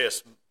got a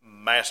chess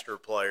master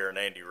player in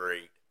Andy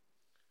Reid.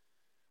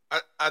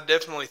 I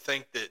definitely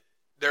think that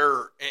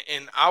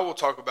and I will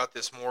talk about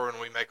this more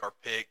when we make our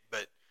pick,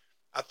 but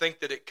I think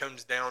that it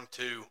comes down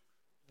to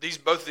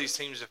both of these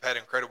teams have had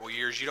incredible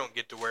years. You don't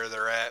get to where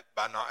they're at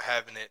by not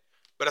having it.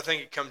 But I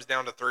think it comes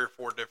down to 3 or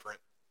 4 different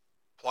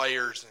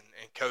players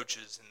and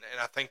coaches, and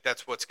I think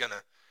that's what's going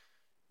to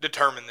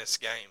determine this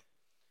game.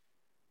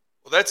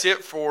 Well, that's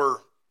it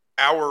for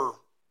our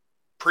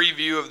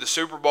preview of the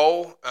Super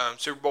Bowl,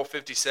 Super Bowl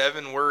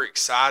 57. We're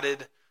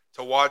excited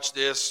to watch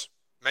this,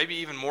 maybe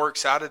even more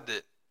excited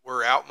that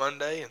we're out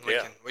Monday and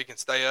we can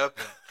stay up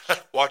and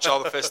watch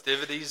all the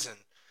festivities. And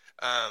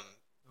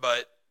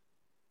but,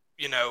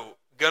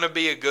 going to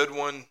be a good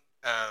one.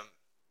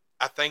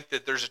 I think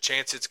that there's a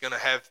chance it's going to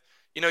have,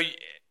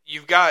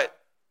 you've got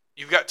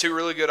 2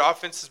 really good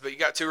offenses, but you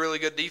got 2 really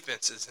good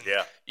defenses. And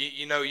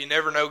you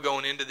never know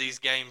going into these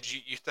games.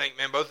 You think,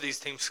 man, both of these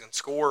teams can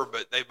score,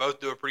 but they both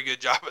do a pretty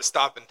good job at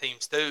stopping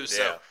teams too.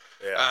 So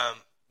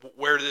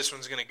where this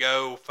one's going to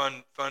go,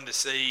 fun to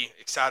see,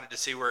 excited to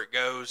see where it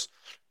goes.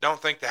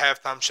 Don't think the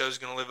halftime show is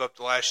going to live up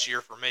to last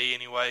year for me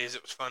anyways.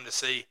 It was fun to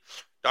see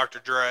Dr.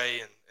 Dre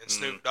and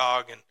Snoop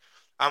Dogg. And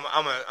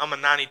I'm a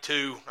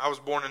 92. I was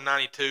born in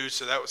 92,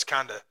 so that was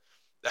kind of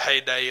the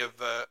heyday of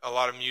a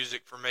lot of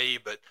music for me.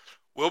 But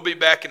we'll be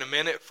back in a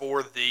minute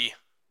for the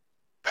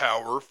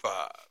Power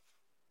 5.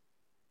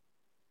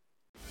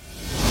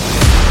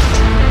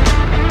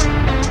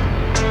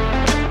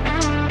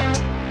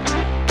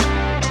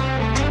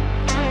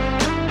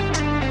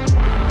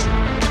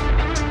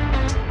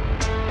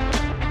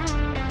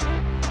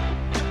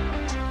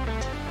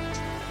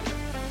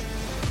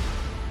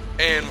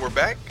 And we're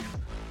back.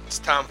 It's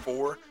time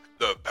for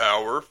the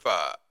Power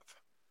 5.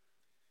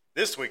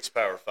 This week's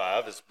Power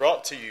 5 is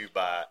brought to you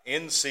by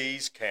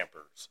NC's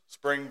Campers.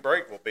 Spring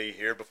break will be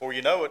here before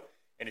you know it,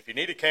 and if you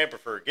need a camper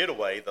for a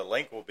getaway, the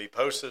link will be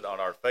posted on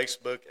our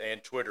Facebook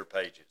and Twitter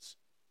pages.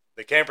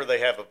 The camper they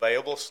have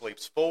available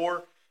sleeps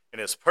 4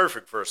 and is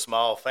perfect for a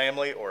small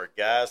family or a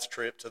guy's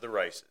trip to the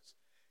races.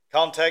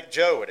 Contact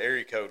Joe at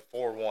area code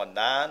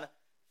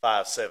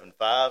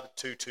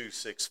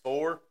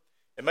 419-575-2264,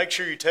 and make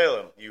sure you tell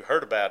him you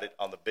heard about it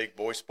on the Big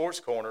Boy Sports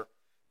Corner.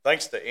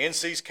 Thanks to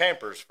NC's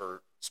Campers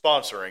for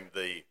sponsoring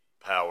the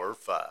Power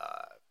 5.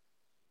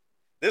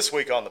 This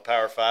week on the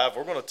Power 5,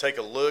 we're going to take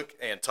a look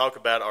and talk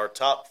about our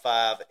top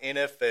 5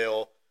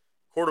 NFL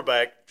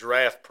quarterback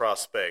draft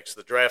prospects.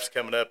 The draft's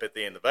coming up at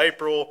the end of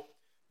April,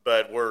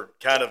 but we're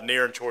kind of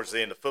nearing towards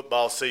the end of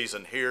football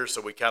season here,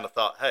 so we kind of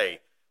thought, hey,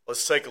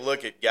 let's take a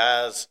look at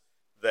guys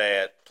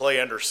that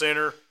play under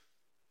center.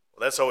 Well,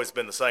 that's always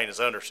been the same as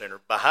under center.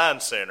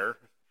 Behind center,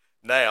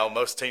 now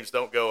most teams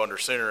don't go under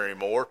center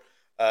anymore.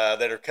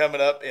 That are coming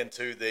up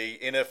into the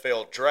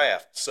NFL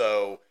draft.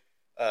 So,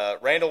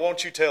 Randall,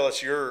 won't you tell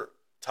us your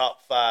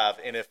top 5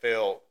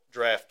 NFL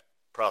draft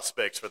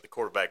prospects for the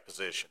quarterback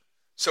position?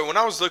 So when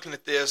I was looking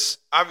at this,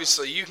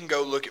 obviously you can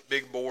go look at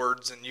big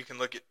boards and you can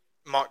look at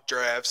mock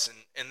drafts,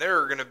 and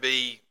there are going to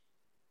be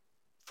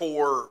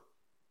 4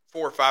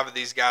 or 5 of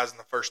these guys in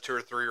the first 2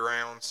 or 3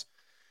 rounds.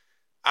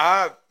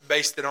 I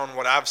based it on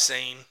what I've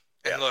seen.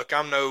 And look,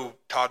 I'm no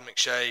Todd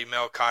McShay,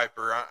 Mel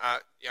Kiper.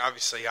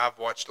 Obviously, I've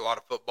watched a lot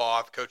of football.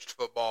 I've coached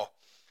football.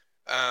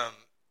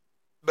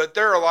 But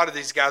there are a lot of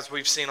these guys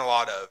we've seen a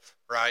lot of,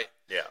 right?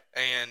 Yeah.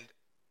 And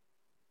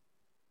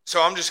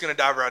so I'm just going to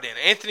dive right in.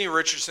 Anthony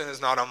Richardson is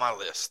not on my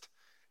list.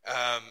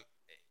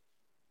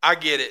 I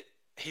get it.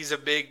 He's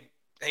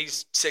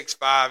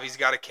 6'5". He's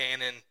got a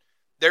cannon.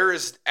 There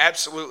is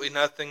absolutely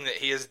nothing that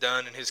he has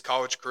done in his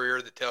college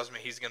career that tells me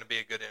he's going to be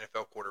a good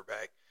NFL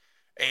quarterback.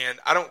 And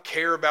I don't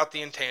care about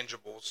the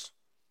intangibles.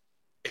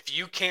 If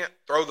you can't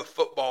throw the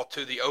football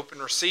to the open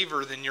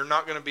receiver, then you're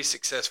not going to be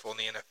successful in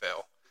the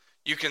NFL.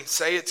 You can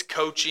say it's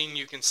coaching.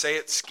 You can say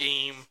it's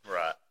scheme.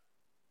 Right.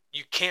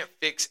 You can't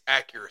fix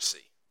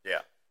accuracy. Yeah.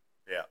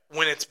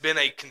 When it's been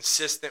a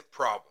consistent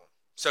problem.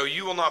 So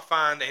you will not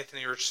find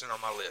Anthony Richardson on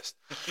my list.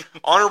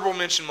 Honorable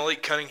mention,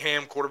 Malik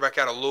Cunningham, quarterback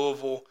out of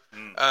Louisville.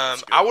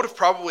 I would have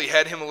probably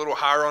had him a little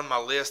higher on my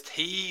list.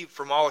 He,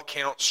 from all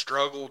accounts,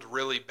 struggled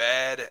really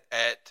bad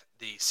at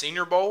the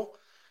Senior Bowl.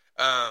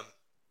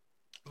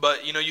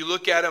 But, you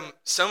look at him,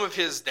 some of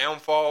his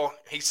downfall,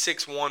 he's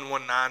 6'1",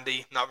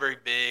 190, not very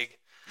big.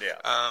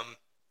 Yeah.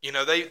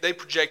 They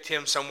project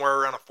him somewhere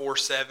around a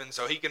 4.7,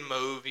 so he can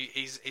move.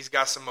 He's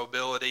got some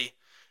mobility.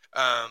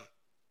 In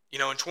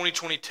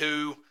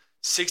 2022,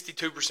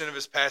 62% of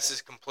his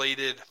passes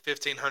completed,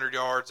 1,500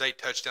 yards, 8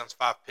 touchdowns,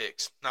 5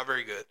 picks. Not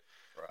very good.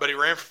 Right. But he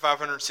ran for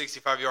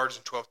 565 yards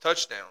and 12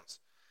 touchdowns.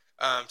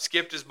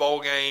 Skipped his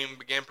bowl game,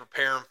 began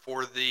preparing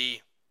for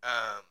the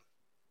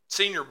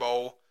Senior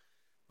Bowl.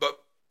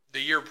 But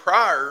the year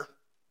prior,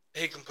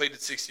 he completed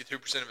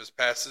 62% of his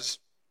passes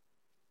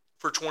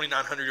for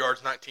 2,900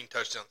 yards, 19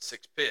 touchdowns,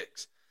 6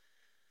 picks.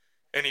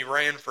 And he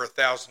ran for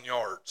 1,000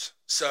 yards.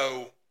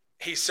 So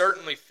he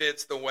certainly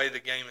fits the way the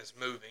game is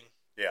moving.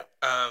 Yeah.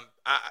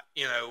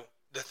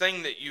 The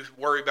thing that you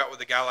worry about with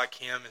a guy like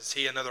him is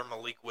he another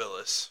Malik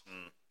Willis.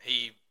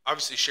 He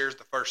obviously shares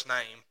the first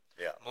name.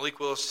 Yeah. Malik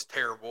Willis is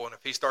terrible, and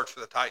if he starts for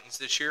the Titans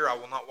this year, I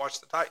will not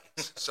watch the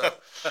Titans. So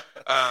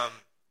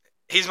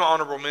he's my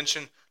honorable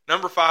mention.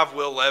 Number 5,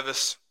 Will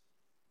Levis.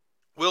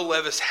 Will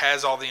Levis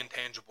has all the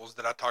intangibles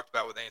that I talked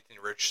about with Anthony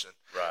Richardson.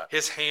 Right.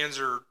 His hands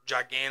are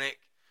gigantic.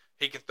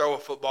 He can throw a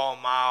football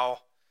a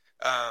mile.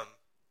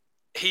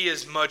 He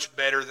is much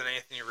better than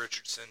Anthony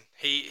Richardson.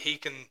 He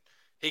can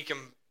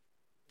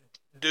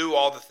do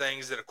all the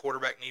things that a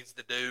quarterback needs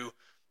to do.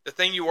 The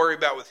thing you worry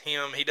about with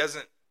him, he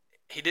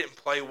didn't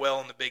play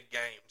well in the big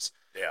games.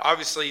 Yeah.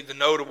 Obviously, the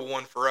notable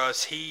one for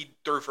us, he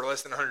threw for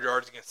less than 100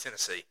 yards against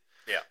Tennessee.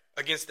 Yeah.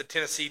 Against the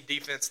Tennessee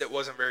defense that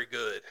wasn't very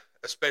good,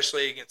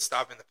 especially against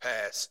stopping the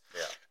pass.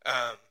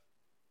 Yeah.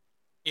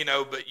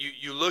 But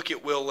you look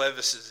at Will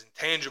Levis's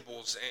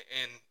intangibles,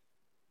 and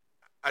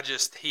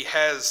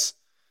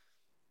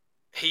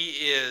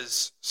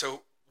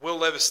Will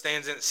Levis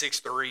stands in at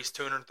 6'3", he's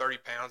 230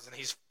 pounds, and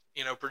he's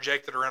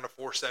projected around a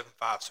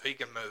 4.75, so he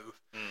can move.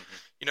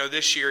 Mm-hmm.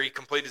 This year he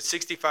completed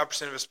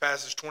 65% of his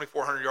passes,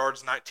 2,400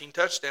 yards, 19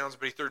 touchdowns,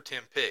 but he threw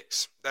 10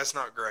 picks. That's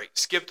not great.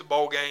 Skipped the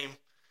bowl game,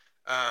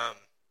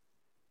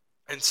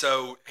 and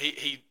so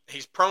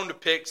he's prone to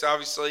picks.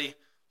 Obviously,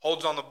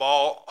 holds onto the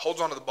ball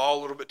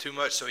a little bit too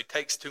much, so he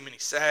takes too many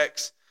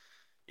sacks.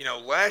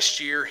 Last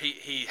year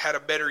he had a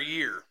better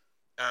year.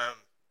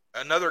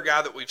 Another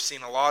guy that we've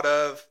seen a lot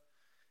of.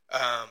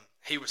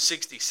 He was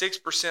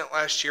 66%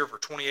 last year for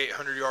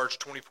 2,800 yards,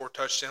 24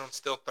 touchdowns,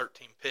 still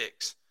 13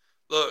 picks.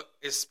 Look,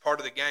 it's part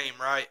of the game,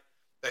 right?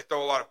 They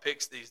throw a lot of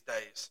picks these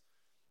days.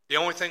 The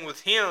only thing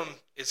with him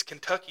is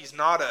Kentucky's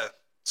not a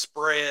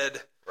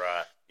spread,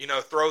 right?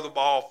 Throw the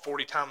ball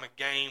 40 times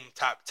a game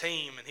type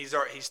team, and he's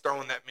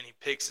throwing that many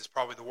picks is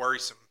probably the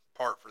worrisome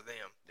part for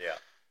them. Yeah.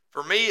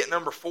 For me, at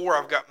number 4,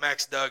 I've got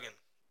Max Duggan,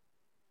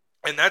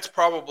 and that's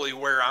probably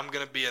where I'm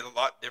going to be a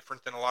lot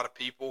different than a lot of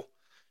people.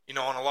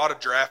 On a lot of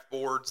draft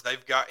boards,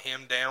 they've got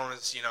him down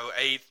as,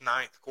 8th,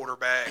 9th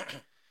quarterback,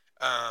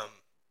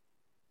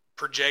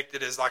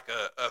 projected as like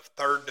a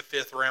 3rd to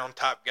 5th round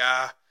type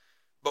guy.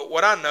 But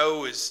what I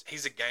know is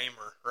he's a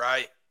gamer,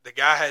 right? The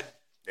guy had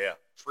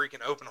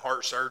freaking open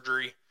heart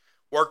surgery,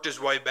 worked his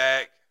way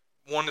back,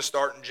 won the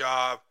starting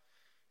job.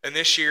 And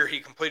this year he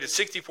completed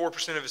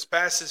 64% of his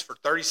passes for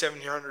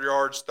 3,700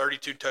 yards,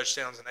 32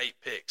 touchdowns, and 8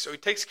 picks. So he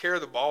takes care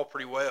of the ball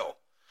pretty well.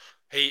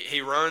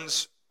 He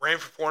ran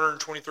for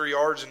 423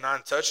 yards and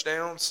 9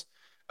 touchdowns.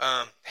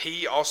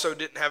 He also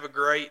didn't have a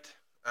great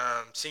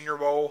Senior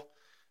Bowl,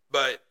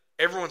 but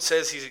everyone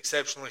says he's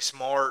exceptionally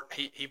smart.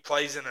 He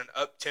plays in an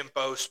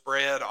up-tempo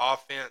spread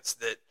offense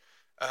that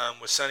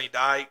with Sonny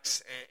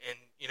Dykes, and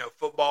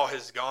football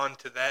has gone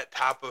to that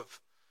type of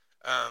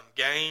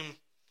game,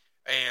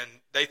 and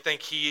they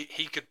think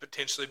he could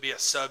potentially be a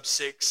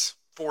sub-6,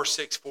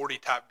 4.6 40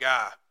 type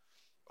guy.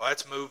 Well,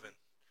 that's moving.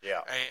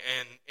 Yeah.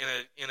 And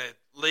in a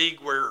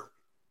league where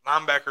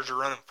linebackers are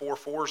running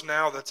 4.4s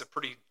now, that's a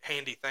pretty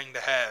handy thing to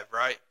have,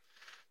 right?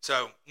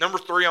 So, number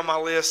 3 on my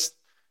list,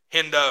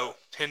 Hendon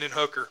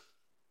Hooker.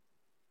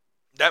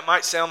 That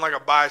might sound like a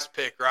biased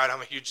pick, right?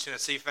 I'm a huge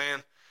Tennessee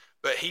fan,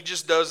 but he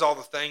just does all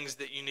the things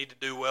that you need to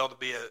do well to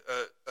be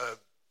a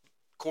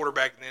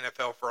quarterback in the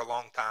NFL for a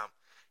long time.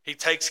 He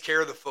takes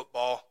care of the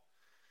football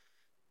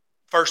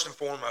first and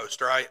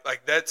foremost, right?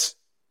 Like that's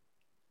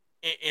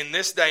in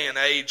this day and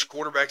age,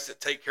 quarterbacks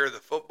that take care of the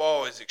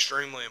football is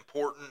extremely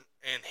important,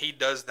 and he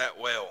does that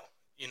well.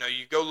 You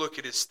go look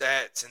at his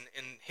stats, and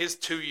in his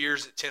 2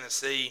 years at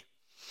Tennessee,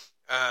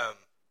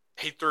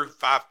 he threw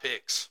 5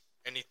 picks,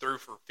 and he threw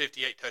for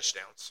 58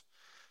 touchdowns.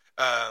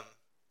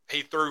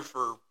 He threw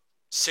for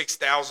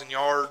 6,000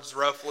 yards,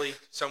 roughly,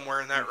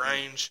 somewhere in that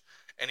range,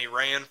 and he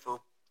ran for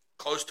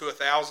close to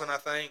 1,000, I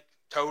think,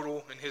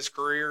 total in his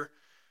career.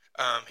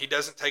 He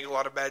doesn't take a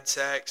lot of bad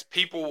sacks.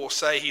 People will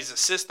say he's a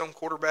system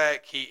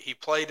quarterback. He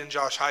played in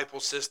Josh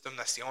Heupel's system.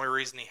 That's the only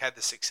reason he had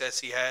the success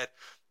he had.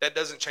 That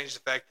doesn't change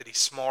the fact that he's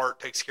smart,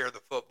 takes care of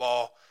the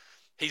football.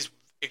 He's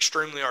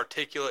extremely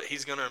articulate.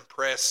 He's going to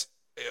impress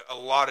a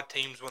lot of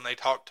teams when they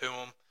talk to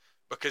him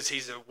because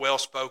he's a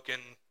well-spoken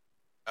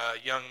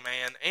young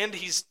man, and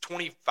he's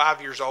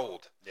 25 years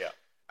old. Yeah.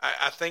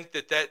 I think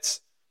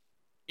that's,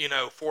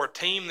 for a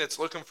team that's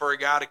looking for a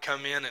guy to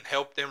come in and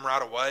help them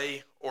right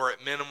away, or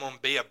at minimum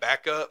be a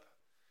backup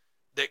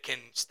that can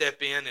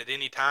step in at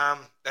any time,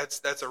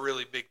 that's a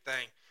really big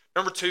thing.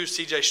 Number 2,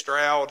 C.J.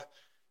 Stroud,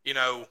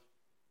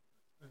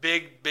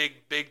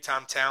 big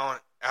time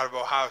talent out of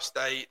Ohio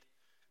State.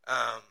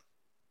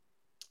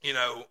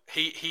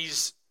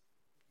 He's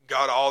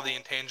got all the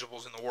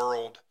intangibles in the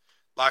world,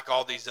 like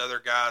all these other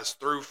guys.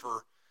 Threw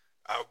for,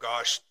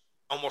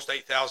 almost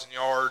 8,000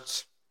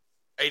 yards,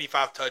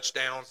 85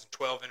 touchdowns, and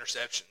 12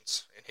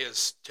 interceptions in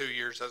his 2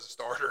 years as a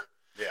starter.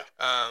 Yeah.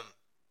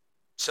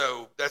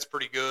 So that's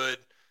pretty good.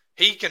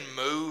 He can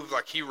move,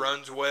 like he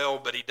runs well,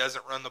 but he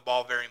doesn't run the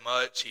ball very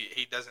much.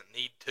 He doesn't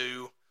need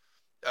to.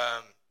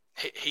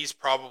 He's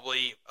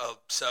probably a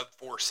sub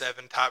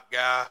 4.7 type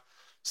guy,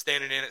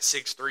 standing in at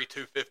 6'3",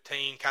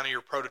 215, kind of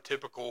your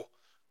prototypical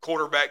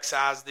quarterback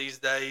size these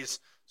days.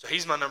 So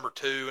he's my number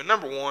 2. And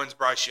number 1's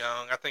Bryce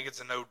Young. I think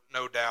it's a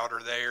no doubter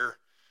there.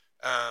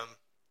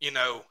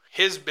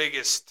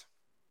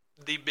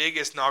 The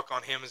biggest knock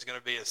on him is going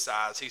to be his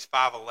size. He's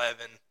 5'11",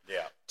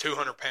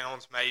 200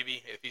 pounds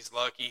maybe if he's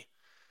lucky.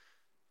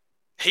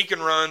 he can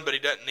run, but he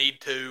doesn't need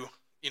to.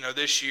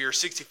 This year,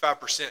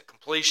 65%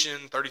 completion,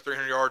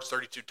 3,300 yards,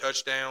 32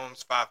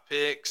 touchdowns, 5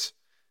 picks.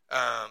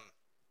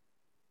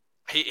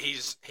 He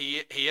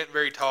isn't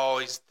very tall.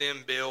 He's thin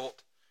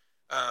built,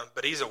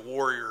 but he's a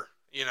warrior.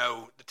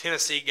 The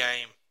Tennessee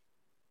game,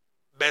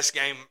 best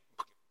game,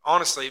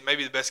 honestly,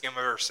 maybe the best game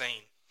I've ever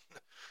seen.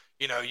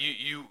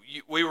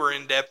 We were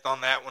in depth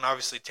on that when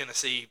obviously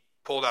Tennessee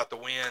pulled out the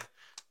win,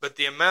 but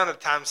the amount of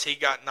times he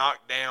got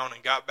knocked down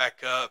and got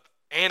back up,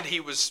 and he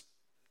was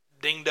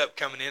dinged up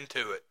coming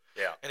into it.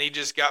 Yeah. And he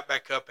just got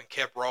back up and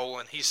kept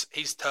rolling. He's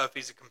tough.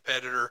 He's a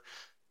competitor.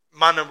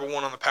 My number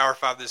one on the Power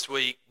 5 this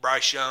week,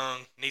 Bryce Young,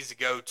 needs to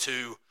go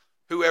to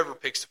whoever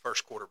picks the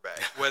first quarterback.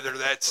 Whether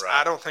that's right.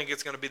 I don't think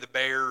it's going to be the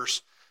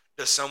Bears.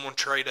 Does someone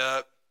trade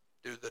up?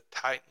 Do the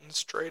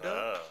Titans trade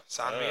up?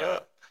 Sign me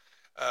up.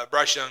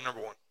 Bryce Young,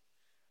 number one.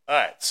 All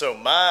right, so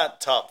my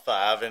top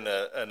 5 and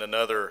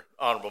another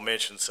honorable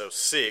mention, so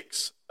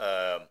 6.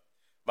 My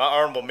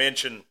honorable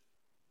mention,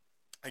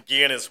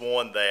 again, is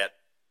one that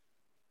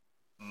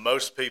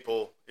most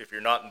people, if you're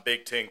not in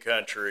Big Ten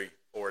country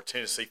or a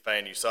Tennessee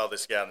fan, you saw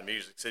this guy in the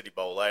Music City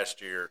Bowl last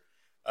year,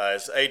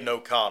 is Aiden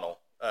O'Connell.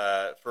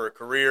 For a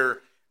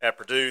career at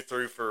Purdue,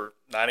 threw for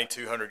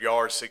 9,200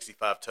 yards,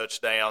 65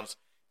 touchdowns,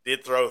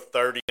 did throw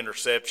 30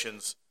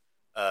 interceptions,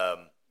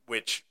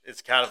 which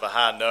is kind of a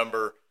high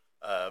number,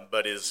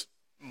 but is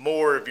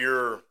more of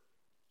your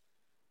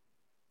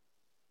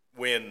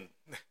when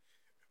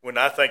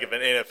I think of an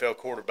NFL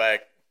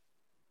quarterback,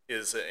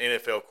 is an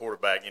NFL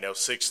quarterback,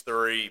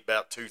 6'3",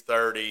 about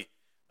 230,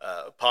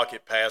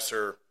 pocket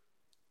passer.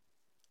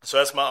 So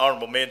that's my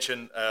honorable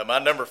mention. My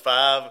number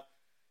 5,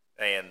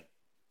 and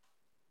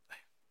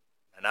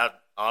I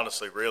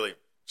honestly really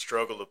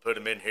struggled to put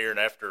him in here, and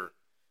after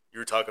you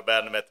were talking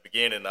about him at the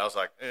beginning, I was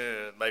like,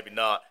 maybe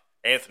not.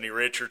 Anthony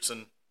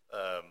Richardson.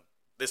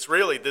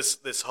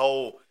 This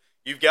whole,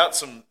 you've got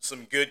some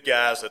good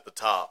guys at the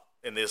top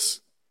in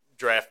this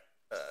draft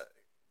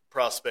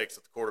prospects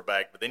at the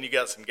quarterback, but then you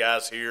got some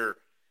guys here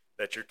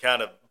that you're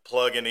kind of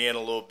plugging in a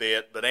little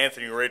bit. But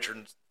Anthony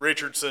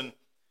Richardson,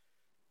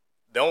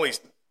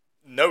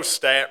 no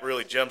stat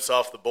really jumps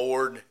off the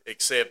board,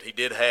 except he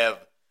did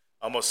have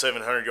almost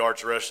 700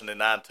 yards rushing and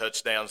 9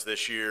 touchdowns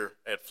this year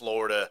at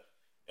Florida,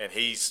 and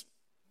he's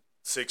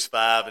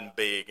 6'5" and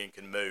big and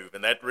can move.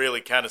 And that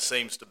really kind of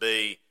seems to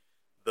be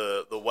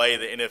the way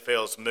the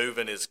NFL is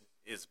moving, is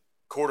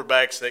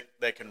quarterbacks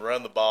that can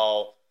run the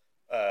ball.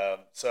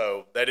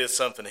 So that is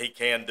something he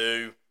can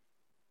do.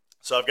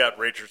 So I've got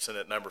Richardson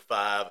at number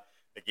 5.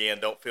 Again,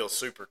 don't feel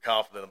super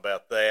confident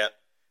about that.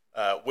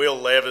 Will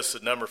Levis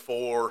at number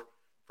 4.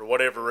 For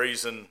whatever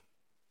reason,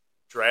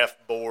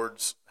 draft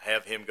boards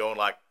have him going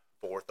like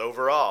 4th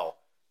overall.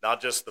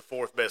 Not just the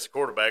 4th best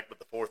quarterback, but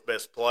the 4th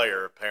best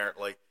player,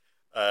 apparently.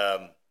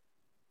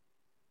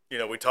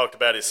 We talked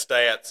about his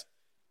stats.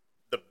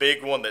 The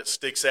big one that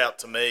sticks out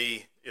to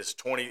me is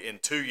in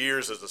 2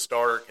 years as a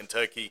starter at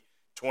Kentucky,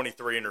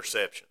 23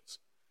 interceptions.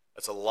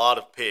 That's a lot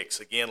of picks.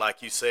 Again,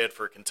 like you said,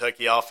 for a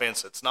Kentucky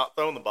offense that's not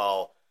throwing the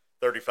ball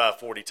 35,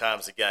 40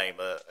 times a game,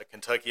 a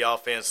Kentucky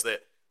offense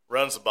that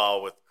runs the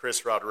ball with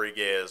Chris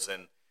Rodriguez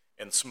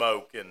and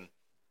Smoke and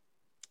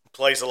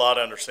plays a lot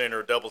under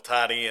center, double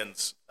tight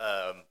ends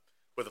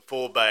with a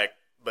fullback,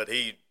 but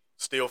he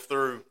still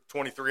threw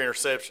 23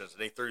 interceptions,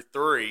 and he threw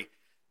 3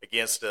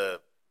 against a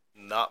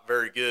not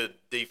very good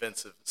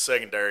defensive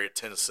secondary at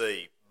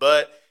Tennessee.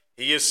 But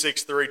he is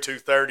 6'3",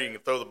 230, and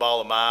can throw the ball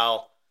a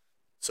mile.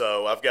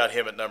 So I've got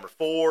him at number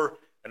 4,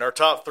 and our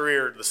top 3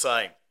 are the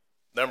same.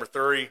 Number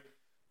 3,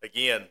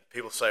 again,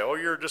 people say, oh,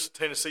 you're just a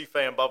Tennessee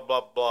fan, blah,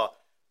 blah, blah, blah.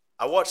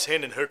 I watched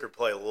Hendon Hooker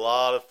play a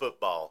lot of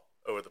football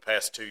over the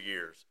past 2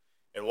 years.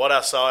 And what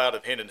I saw out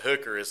of Hendon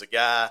Hooker is a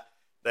guy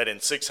that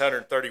in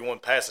 631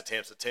 pass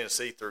attempts at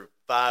Tennessee threw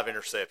 5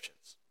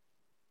 interceptions.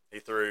 He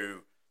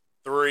threw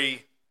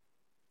 3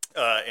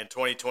 in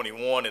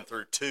 2021 and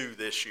threw 2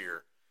 this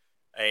year.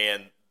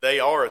 And they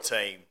are a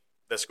team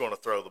that's going to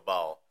throw the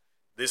ball.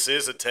 This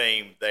is a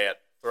team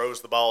that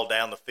throws the ball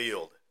down the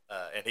field,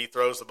 and he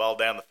throws the ball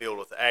down the field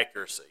with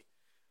accuracy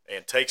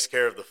and takes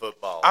care of the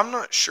football. I'm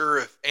not sure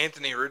if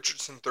Anthony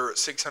Richardson threw it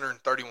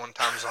 631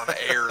 times on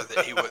air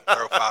that he wouldn't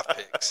throw 5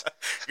 picks.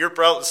 You're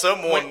probably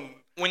someone.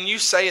 When you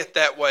say it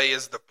that way,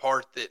 is the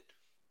part that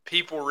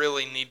people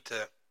really need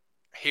to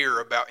hear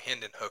about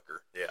Hendon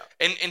Hooker. Yeah.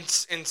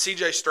 And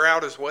C.J.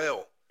 Stroud as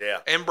well. Yeah.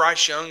 And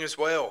Bryce Young as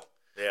well.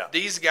 Yeah.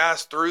 These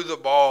guys threw the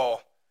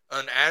ball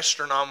an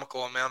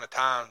astronomical amount of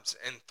times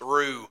and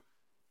threw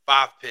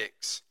 5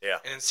 picks. Yeah.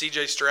 And in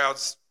C.J.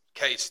 Stroud's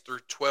case, threw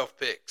 12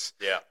 picks.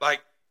 Yeah.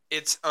 Like,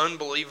 it's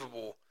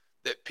unbelievable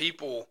that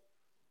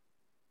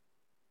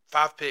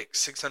 5 picks,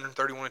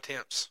 631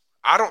 attempts.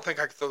 I don't think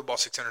I could throw the ball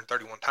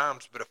 631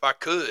 times, but if I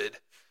could,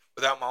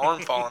 without my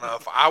arm falling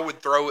off, I would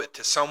throw it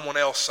to someone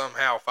else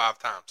somehow 5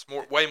 times,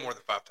 way more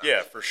than 5 times.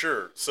 Yeah, for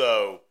sure.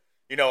 So,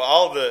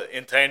 all the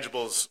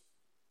intangibles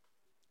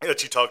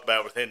that you talked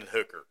about with Hendon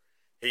Hooker.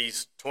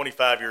 He's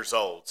 25 years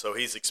old, so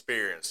he's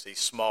experienced. He's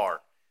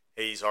smart.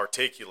 He's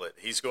articulate.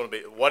 He's going to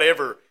be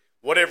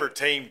whatever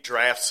team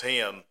drafts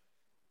him.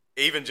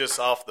 even just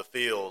off the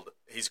field,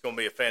 he's going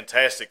to be a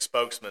fantastic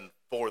spokesman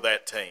for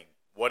that team,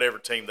 whatever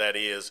team that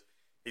is.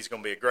 He's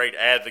going to be a great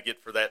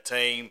advocate for that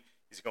team.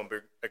 He's going to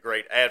be a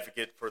great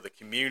advocate for the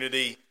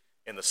community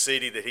and the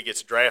city that he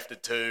gets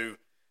drafted to.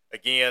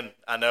 Again,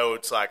 I know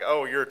it's like,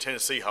 oh, you're a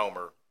Tennessee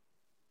homer.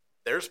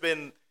 There's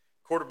been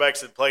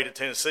quarterbacks that played at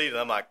Tennessee, and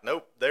I'm like,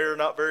 nope, they're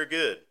not very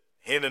good.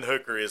 Hendon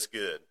Hooker is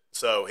good.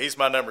 So he's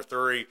my number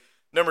 3.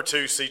 Number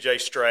 2, C.J.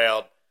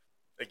 Stroud.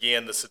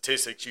 Again, the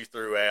statistics you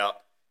threw out.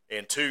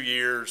 In 2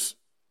 years,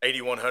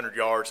 8,100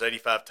 yards,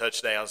 85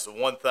 touchdowns. The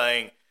one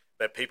thing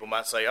that people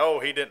might say, oh,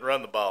 he didn't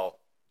run the ball.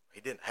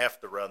 He didn't have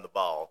to run the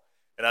ball.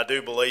 And I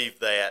do believe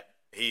that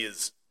he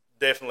is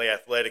definitely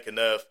athletic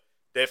enough,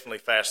 definitely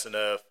fast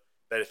enough,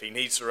 that if he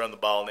needs to run the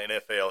ball in the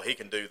NFL, he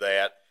can do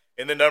that.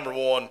 And then number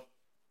 1,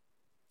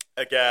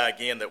 a guy,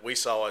 again, that we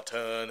saw a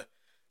ton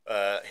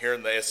here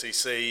in the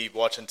SEC,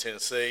 watching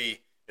Tennessee,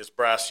 is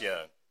Bryce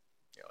Young.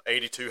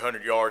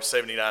 8,200 yards,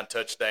 79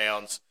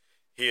 touchdowns.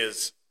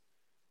 His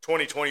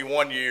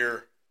 2021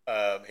 year,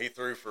 he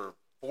threw for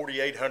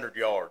 4,800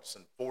 yards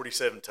and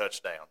 47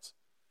 touchdowns.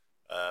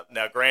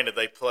 Now, granted,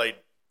 they played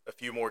a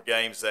few more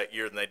games that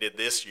year than they did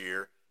this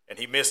year, and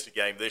he missed a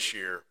game this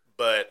year.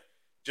 But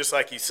just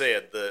like he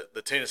said,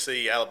 the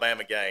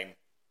Tennessee-Alabama game,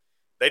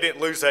 they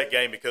didn't lose that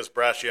game because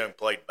Bryce Young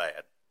played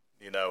bad.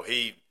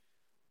 He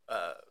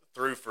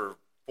threw for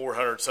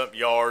 400-something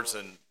yards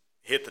and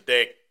hit the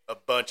deck a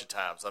bunch of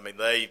times. I mean,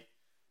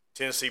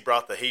 Tennessee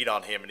brought the heat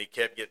on him, and he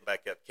kept getting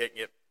back up,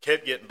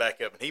 kept getting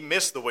back up. And he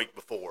missed the week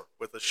before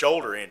with a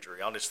shoulder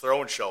injury on his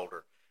throwing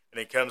shoulder, and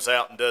he comes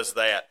out and does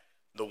that.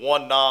 The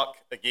one knock,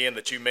 again,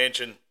 that you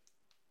mentioned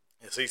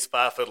is he's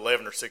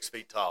 5'11" or 6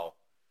 feet tall.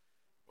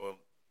 Well,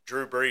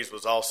 Drew Brees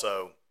was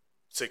also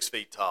 6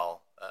 feet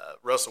tall.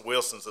 Russell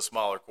Wilson's a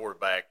smaller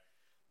quarterback.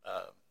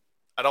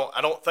 I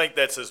don't think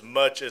that's as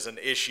much as an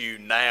issue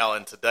now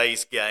in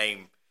today's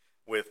game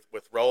with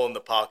rolling the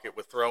pocket,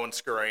 with throwing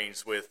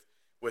screens, with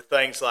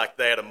things like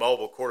that, a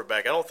mobile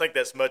quarterback. I don't think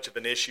that's much of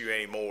an issue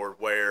anymore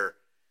where,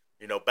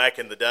 back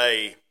in the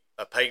day,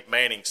 a Peyton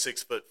Manning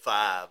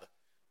 6'5"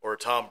 or a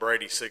Tom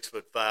Brady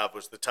 6'5"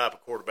 was the type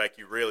of quarterback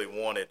you really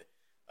wanted.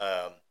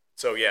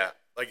 So, yeah,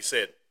 like you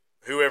said,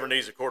 whoever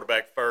needs a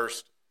quarterback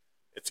first,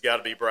 it's got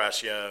to be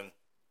Bryce Young.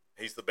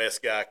 He's the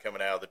best guy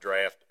coming out of the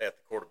draft at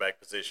the quarterback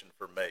position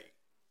for me.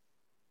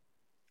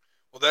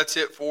 Well, that's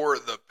it for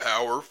the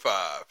Power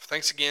 5.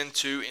 Thanks again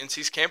to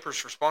NC's Campers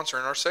for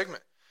sponsoring our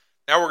segment.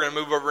 Now we're going to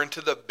move over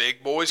into the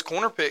Big Boys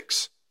Corner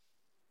Picks.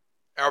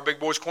 Our Big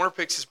Boys Corner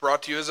Picks is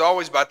brought to you, as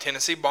always, by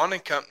Tennessee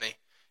Bonding Company.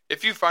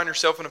 If you find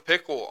yourself in a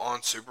pickle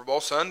on Super Bowl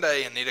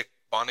Sunday and need a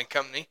bonding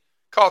company,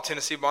 call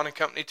Tennessee Bonding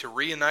Company to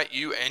reunite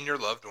you and your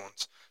loved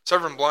ones.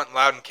 Serving Blount and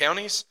Loudoun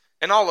counties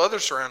and all other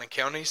surrounding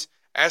counties,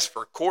 ask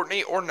for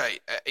Courtney or Nate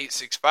at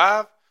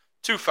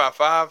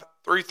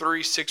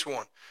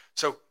 865-255-3361.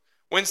 So,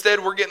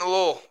 Winstead, we're getting a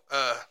little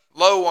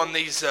low on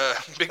these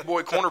big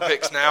boy corner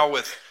picks now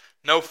with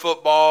no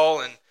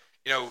football and,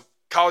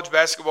 college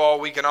basketball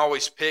we can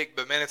always pick,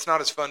 but, man, it's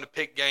not as fun to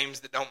pick games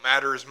that don't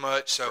matter as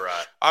much. So,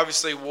 right.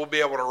 Obviously, we'll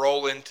be able to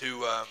roll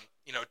into,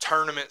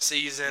 tournament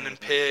season and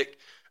pick.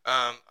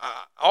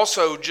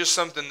 Also, just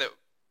something that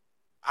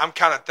I'm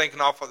kind of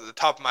thinking off of the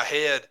top of my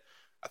head,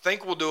 I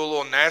think we'll do a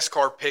little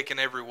NASCAR picking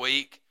every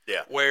week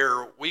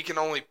where we can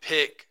only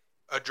pick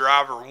a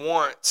driver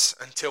once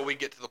until we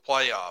get to the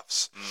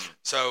playoffs.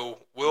 So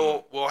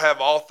we'll have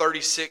all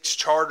 36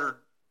 chartered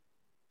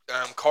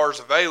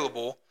cars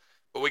available,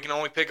 but we can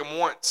only pick them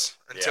once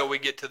until we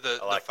get to the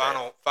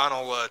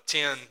final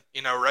 10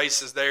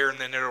 races there, and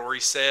then it'll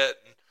reset,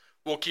 and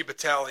we'll keep a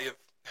tally of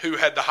who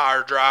had the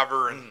higher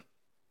driver and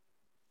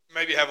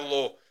maybe have a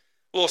little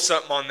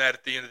something on that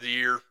at the end of the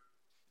year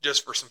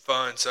just for some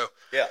fun. So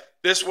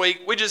this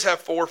week, we just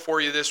have 4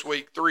 for you this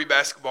week, 3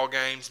 basketball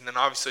games, and then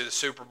obviously the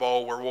Super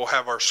Bowl where we'll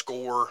have our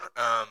score.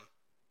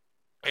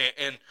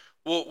 And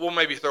we'll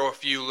maybe throw a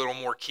few little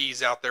more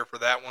keys out there for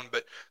that one.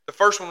 But the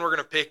first one we're going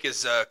to pick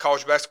is a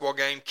college basketball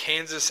game,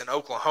 Kansas and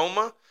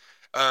Oklahoma.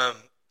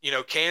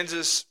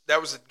 Kansas,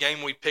 that was a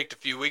game we picked a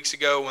few weeks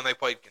ago when they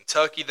played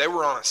Kentucky. They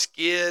were on a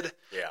skid.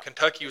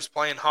 Kentucky was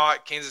playing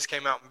hot. Kansas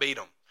came out and beat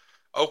them.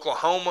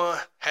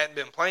 Oklahoma hadn't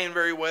been playing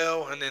very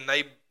well, and then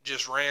they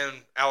just ran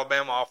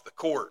Alabama off the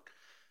court,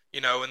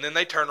 and then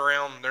they turn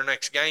around their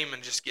next game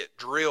and just get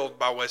drilled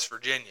by West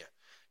Virginia.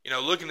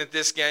 Looking at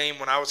this game,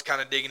 when I was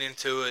kind of digging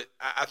into it,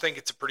 I think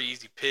it's a pretty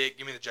easy pick.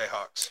 Give me the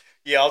Jayhawks.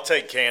 Yeah, I'll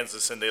take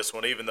Kansas in this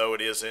one, even though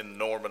it is in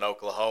Norman,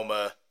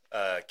 Oklahoma.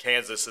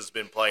 Kansas has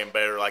been playing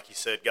better, like you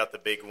said, got the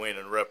big win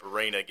in Rupp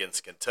Arena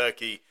against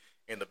Kentucky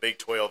in the Big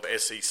 12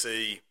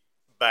 SEC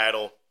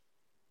battle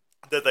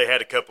that they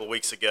had a couple of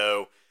weeks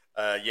ago.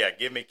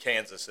 Give me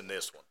Kansas in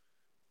this one.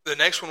 The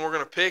next one we're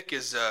going to pick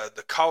is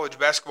the college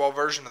basketball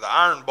version of the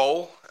Iron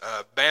Bowl,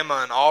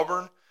 Bama and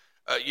Auburn.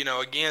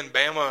 Again,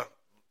 Bama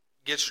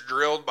gets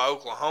drilled by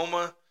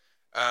Oklahoma.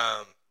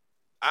 I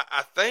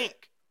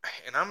think,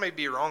 and I may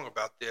be wrong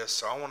about this,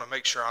 so I want to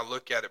make sure I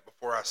look at it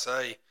before I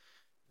say,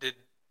 did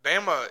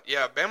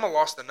Bama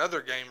lost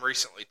another game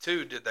recently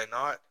too, did they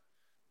not?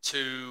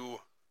 To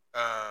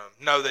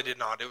No, they did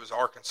not. It was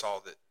Arkansas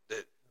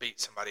that beat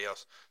somebody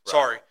else. Right.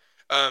 Sorry.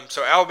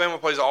 So Alabama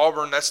plays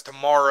Auburn. That's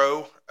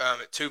tomorrow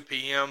at 2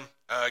 p.m.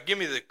 Give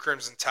me the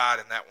Crimson Tide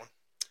in that one.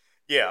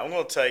 Yeah, I'm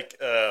going to take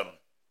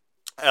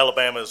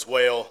Alabama as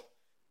well.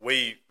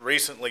 We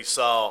recently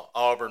saw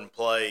Auburn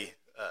play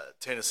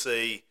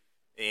Tennessee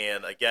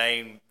in a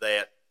game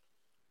that,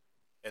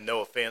 and no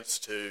offense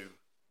to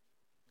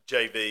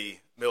JV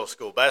middle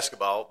school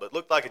basketball, but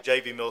looked like a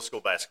JV middle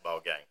school basketball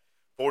game.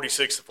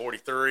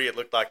 46-43. It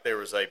looked like there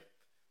was a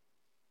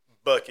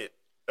bucket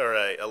or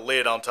a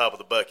lid on top of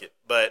the bucket.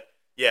 But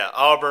yeah,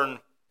 Auburn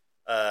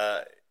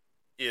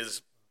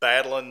is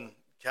battling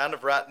kind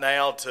of right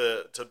now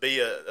to be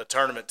a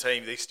tournament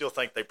team. They still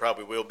think they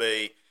probably will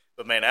be.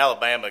 But, man,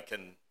 Alabama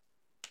can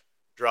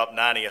drop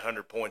 90,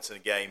 100 points in a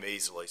game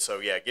easily. So,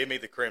 yeah, give me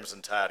the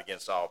Crimson Tide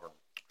against Auburn.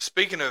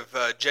 Speaking of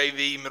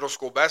JV middle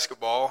school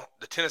basketball,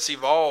 the Tennessee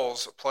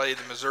Vols play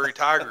the Missouri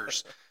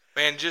Tigers.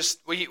 Man,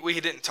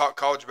 we didn't talk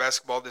college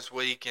basketball this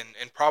week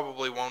and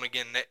probably won't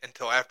again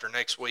until after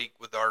next week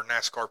with our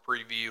NASCAR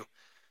preview.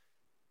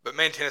 But,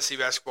 man, Tennessee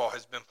basketball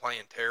has been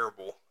playing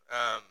terrible.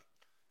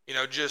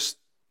 Just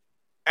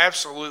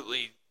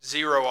absolutely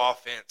zero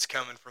offense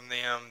coming from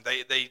them.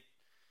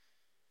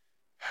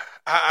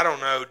 I don't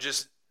know,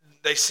 just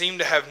they seem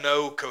to have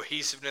no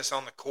cohesiveness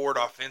on the court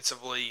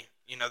offensively.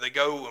 They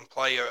go and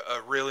play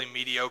a really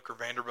mediocre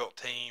Vanderbilt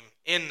team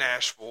in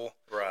Nashville.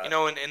 Right.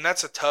 And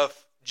that's a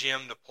tough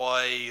gym to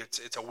play.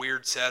 It's a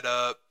weird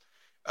setup.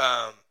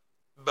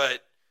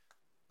 But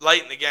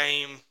late in the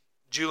game,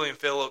 Julian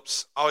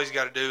Phillips, all he's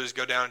got to do is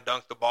go down and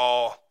dunk the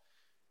ball.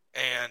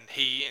 And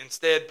he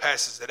instead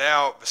passes it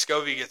out.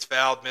 Vescovi gets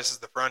fouled, misses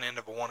the front end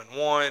of a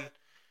 1-and-1.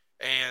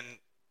 And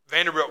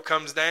Vanderbilt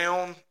comes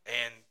down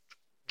and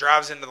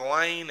drives into the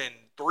lane, and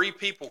 3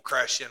 people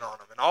crash in on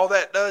him. And all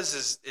that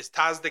does is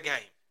ties the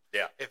game.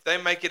 Yeah. If they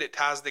make it, it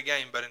ties the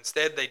game. But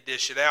instead they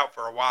dish it out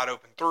for a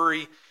wide-open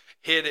 3,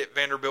 hit it,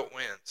 Vanderbilt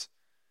wins.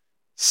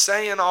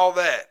 Saying all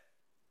that,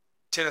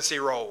 Tennessee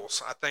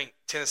rolls. I think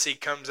Tennessee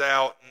comes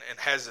out and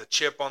has a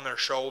chip on their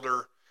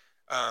shoulder.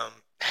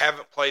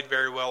 Haven't played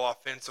very well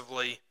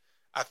offensively.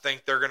 I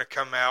think they're going to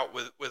come out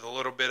with a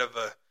little bit of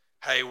a,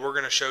 hey, we're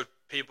going to show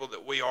people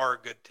that we are a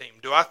good team.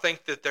 Do I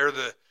think that they're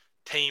the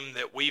team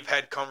that we've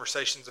had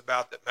conversations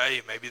about that,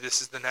 hey, maybe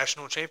this is the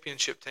national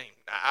championship team?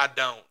 I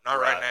don't.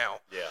 Not right now.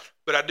 Yeah.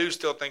 But I do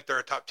still think they're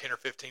a top 10 or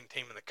 15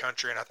 team in the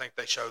country, and I think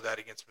they show that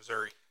against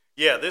Missouri.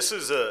 Yeah, this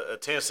is a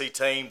Tennessee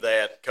team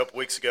that a couple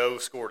weeks ago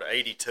scored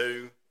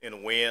 82 in a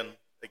win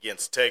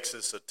against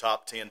Texas, a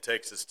top 10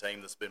 Texas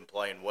team that's been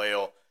playing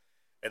well.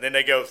 And then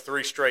they go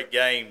 3 straight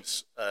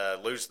games,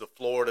 lose to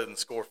Florida and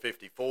score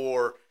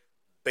 54,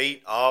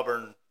 beat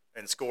Auburn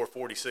and score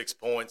 46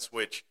 points,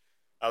 which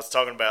I was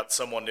talking about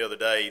someone the other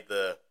day.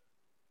 The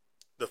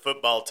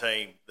football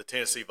team, the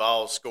Tennessee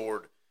Vols,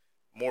 scored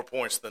more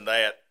points than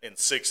that in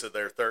 6 of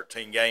their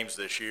 13 games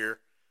this year.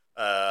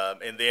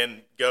 And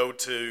then go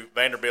to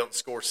Vanderbilt and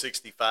score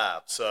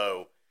 65.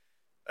 So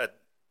a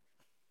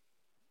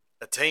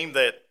team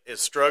that is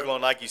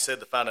struggling, like you said,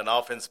 to find an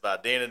offensive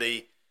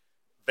identity.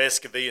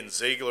 Vescovi and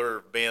Ziegler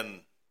have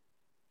been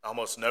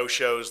almost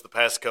no-shows the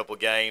past couple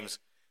of games.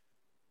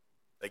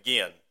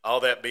 Again, all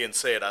that being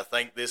said, I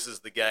think this is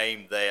the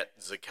game that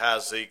Zakai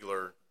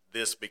Ziegler,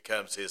 this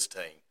becomes his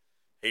team.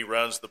 He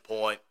runs the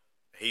point.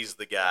 He's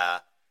the guy.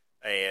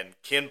 And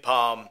Ken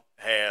Palm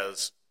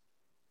has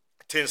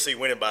Tennessee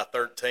winning by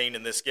 13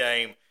 in this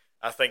game.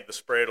 I think the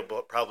spread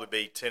will probably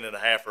be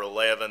 10.5 or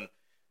 11.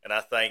 And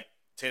I think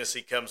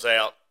Tennessee comes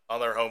out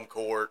on their home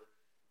court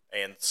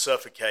and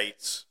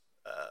suffocates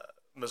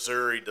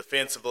Missouri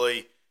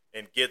defensively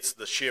and gets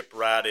the ship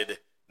righted.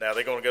 Now,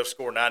 they're going to go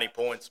score 90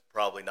 points?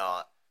 Probably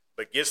not.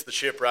 But gets the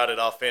ship righted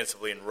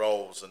offensively and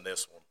rolls in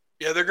this one.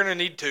 Yeah, they're going to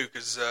need to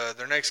because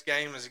their next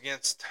game is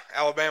against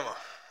Alabama.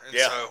 And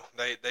so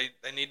they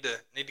need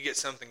to get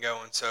something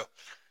going. So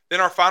then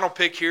our final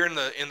pick here in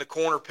the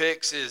corner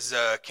picks is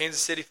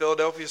Kansas City,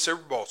 Philadelphia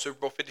Super Bowl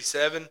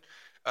 57.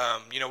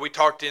 We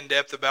talked in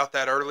depth about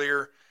that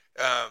earlier.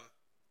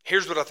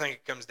 Here's what I think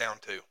it comes down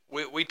to.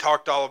 We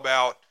talked all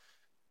about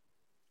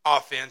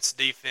offense,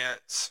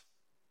 defense.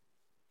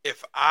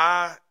 If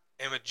I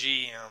am a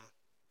GM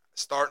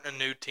starting a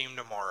new team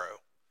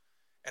tomorrow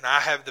and I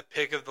have the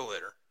pick of the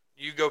litter,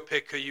 you go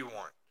pick who you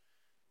want.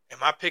 Am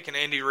I picking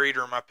Andy Reid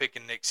or am I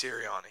picking Nick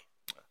Sirianni?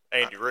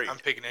 Andy Reid. I'm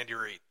picking Andy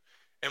Reid.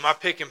 Am I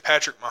picking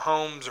Patrick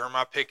Mahomes or am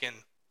I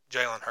picking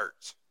Jalen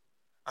Hurts?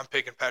 I'm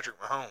picking Patrick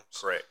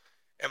Mahomes. Correct.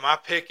 Am I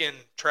picking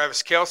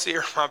Travis Kelce or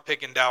am I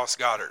picking Dallas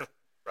Goedert?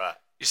 Right.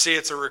 You see,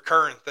 it's a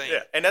recurring thing.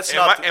 Yeah, and that's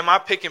am I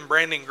picking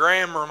Brandon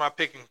Graham or am I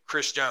picking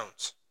Chris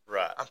Jones?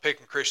 Right. I'm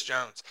picking Chris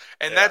Jones.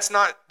 And that's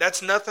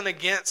nothing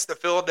against the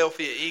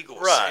Philadelphia Eagles.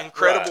 Right.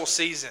 Incredible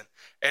season.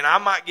 And I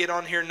might get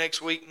on here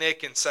next week,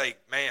 Nick, and say,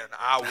 man,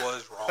 I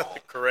was wrong.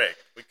 Correct.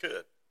 We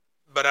could.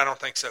 But I don't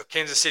think so.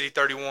 Kansas City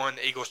 31,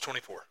 Eagles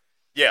 24.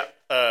 Yeah.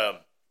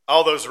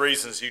 All those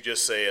reasons you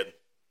just said.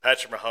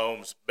 Patrick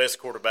Mahomes, best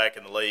quarterback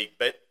in the league,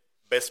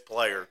 best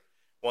player,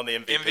 won the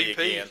MVP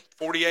again.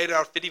 48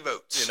 out of 50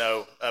 votes.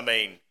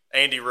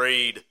 Andy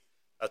Reid,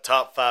 a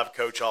top 5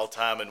 coach all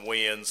time in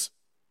wins.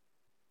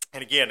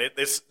 And again,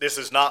 this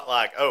is not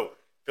like, oh,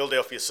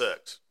 Philadelphia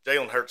sucks,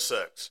 Jalen Hurts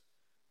sucks,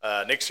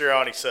 Nick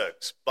Sirianni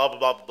sucks, blah, blah,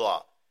 blah, blah,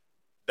 blah.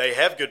 They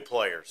have good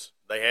players.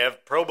 They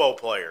have Pro Bowl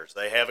players.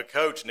 They have a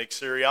coach, Nick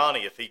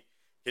Sirianni. If he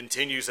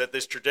continues at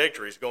this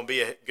trajectory, he's going to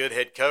be a good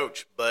head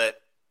coach.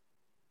 But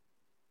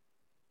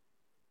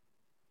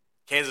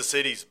Kansas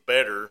City's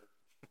better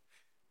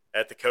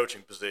at the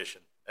coaching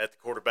position, at the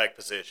quarterback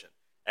position,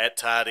 at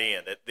tight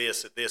end, at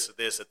this, at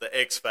the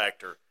X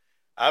factor.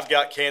 I've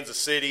got Kansas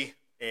City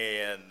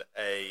in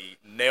a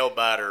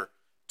nail-biter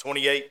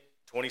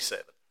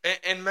 28-27.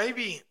 And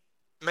maybe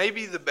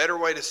the better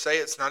way to say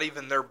it's not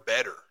even they're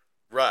better.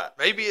 Right.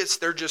 Maybe it's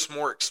they're just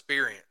more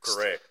experienced.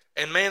 Correct.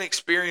 And, man,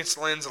 experience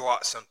lends a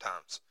lot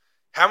sometimes.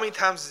 How many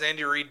times has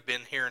Andy Reid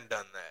been here and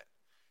done that?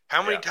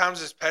 How many times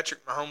has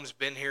Patrick Mahomes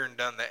been here and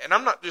done that? And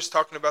I'm not just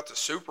talking about the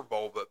Super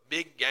Bowl, but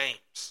big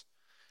games.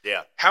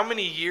 Yeah. How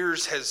many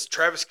years has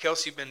Travis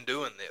Kelce been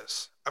doing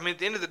this? I mean, at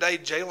the end of the day,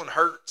 Jalen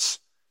Hurts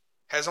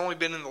has only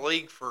been in the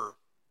league for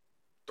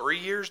 3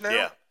 years now.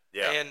 Yeah.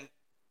 Yeah. And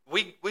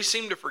we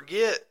seem to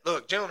forget,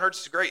 look, Jalen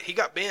Hurts is great. He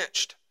got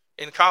benched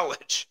in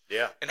college.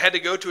 Yeah. And had to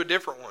go to a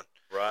different one.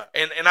 Right.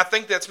 And I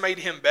think that's made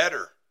him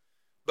better.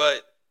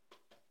 But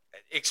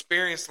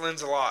experience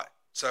lends a lot.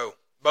 So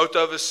both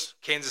of us,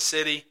 Kansas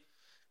City,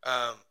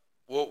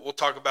 we'll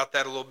talk about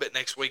that a little bit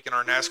next week in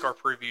our NASCAR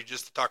preview,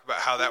 just to talk about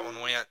how that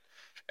one went.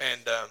 And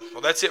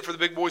well, that's it for the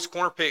Big Boys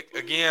Corner Pick.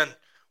 Again,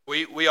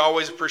 we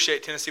always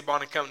appreciate Tennessee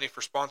Bond and Company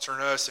for sponsoring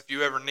us. If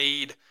you ever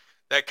need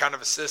that kind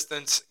of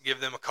assistance,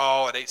 give them a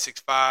call at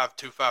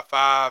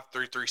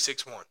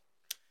 865-255-3361.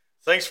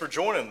 Thanks for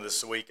joining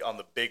this week on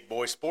the Big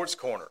Boy Sports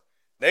Corner.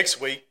 Next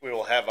week, we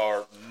will have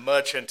our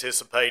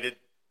much-anticipated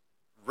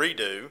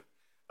redo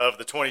of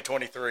the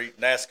 2023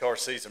 NASCAR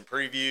season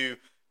preview,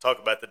 talk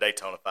about the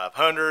Daytona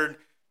 500,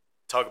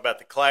 talk about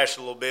the Clash a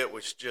little bit,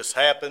 which just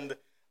happened.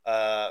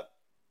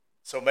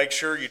 So make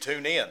sure you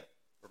tune in.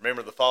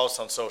 Remember to follow us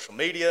on social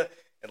media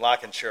and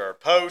like and share our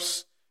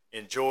posts.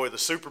 Enjoy the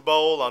Super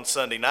Bowl on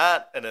Sunday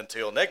night, and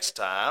until next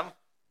time,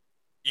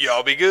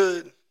 y'all be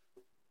good.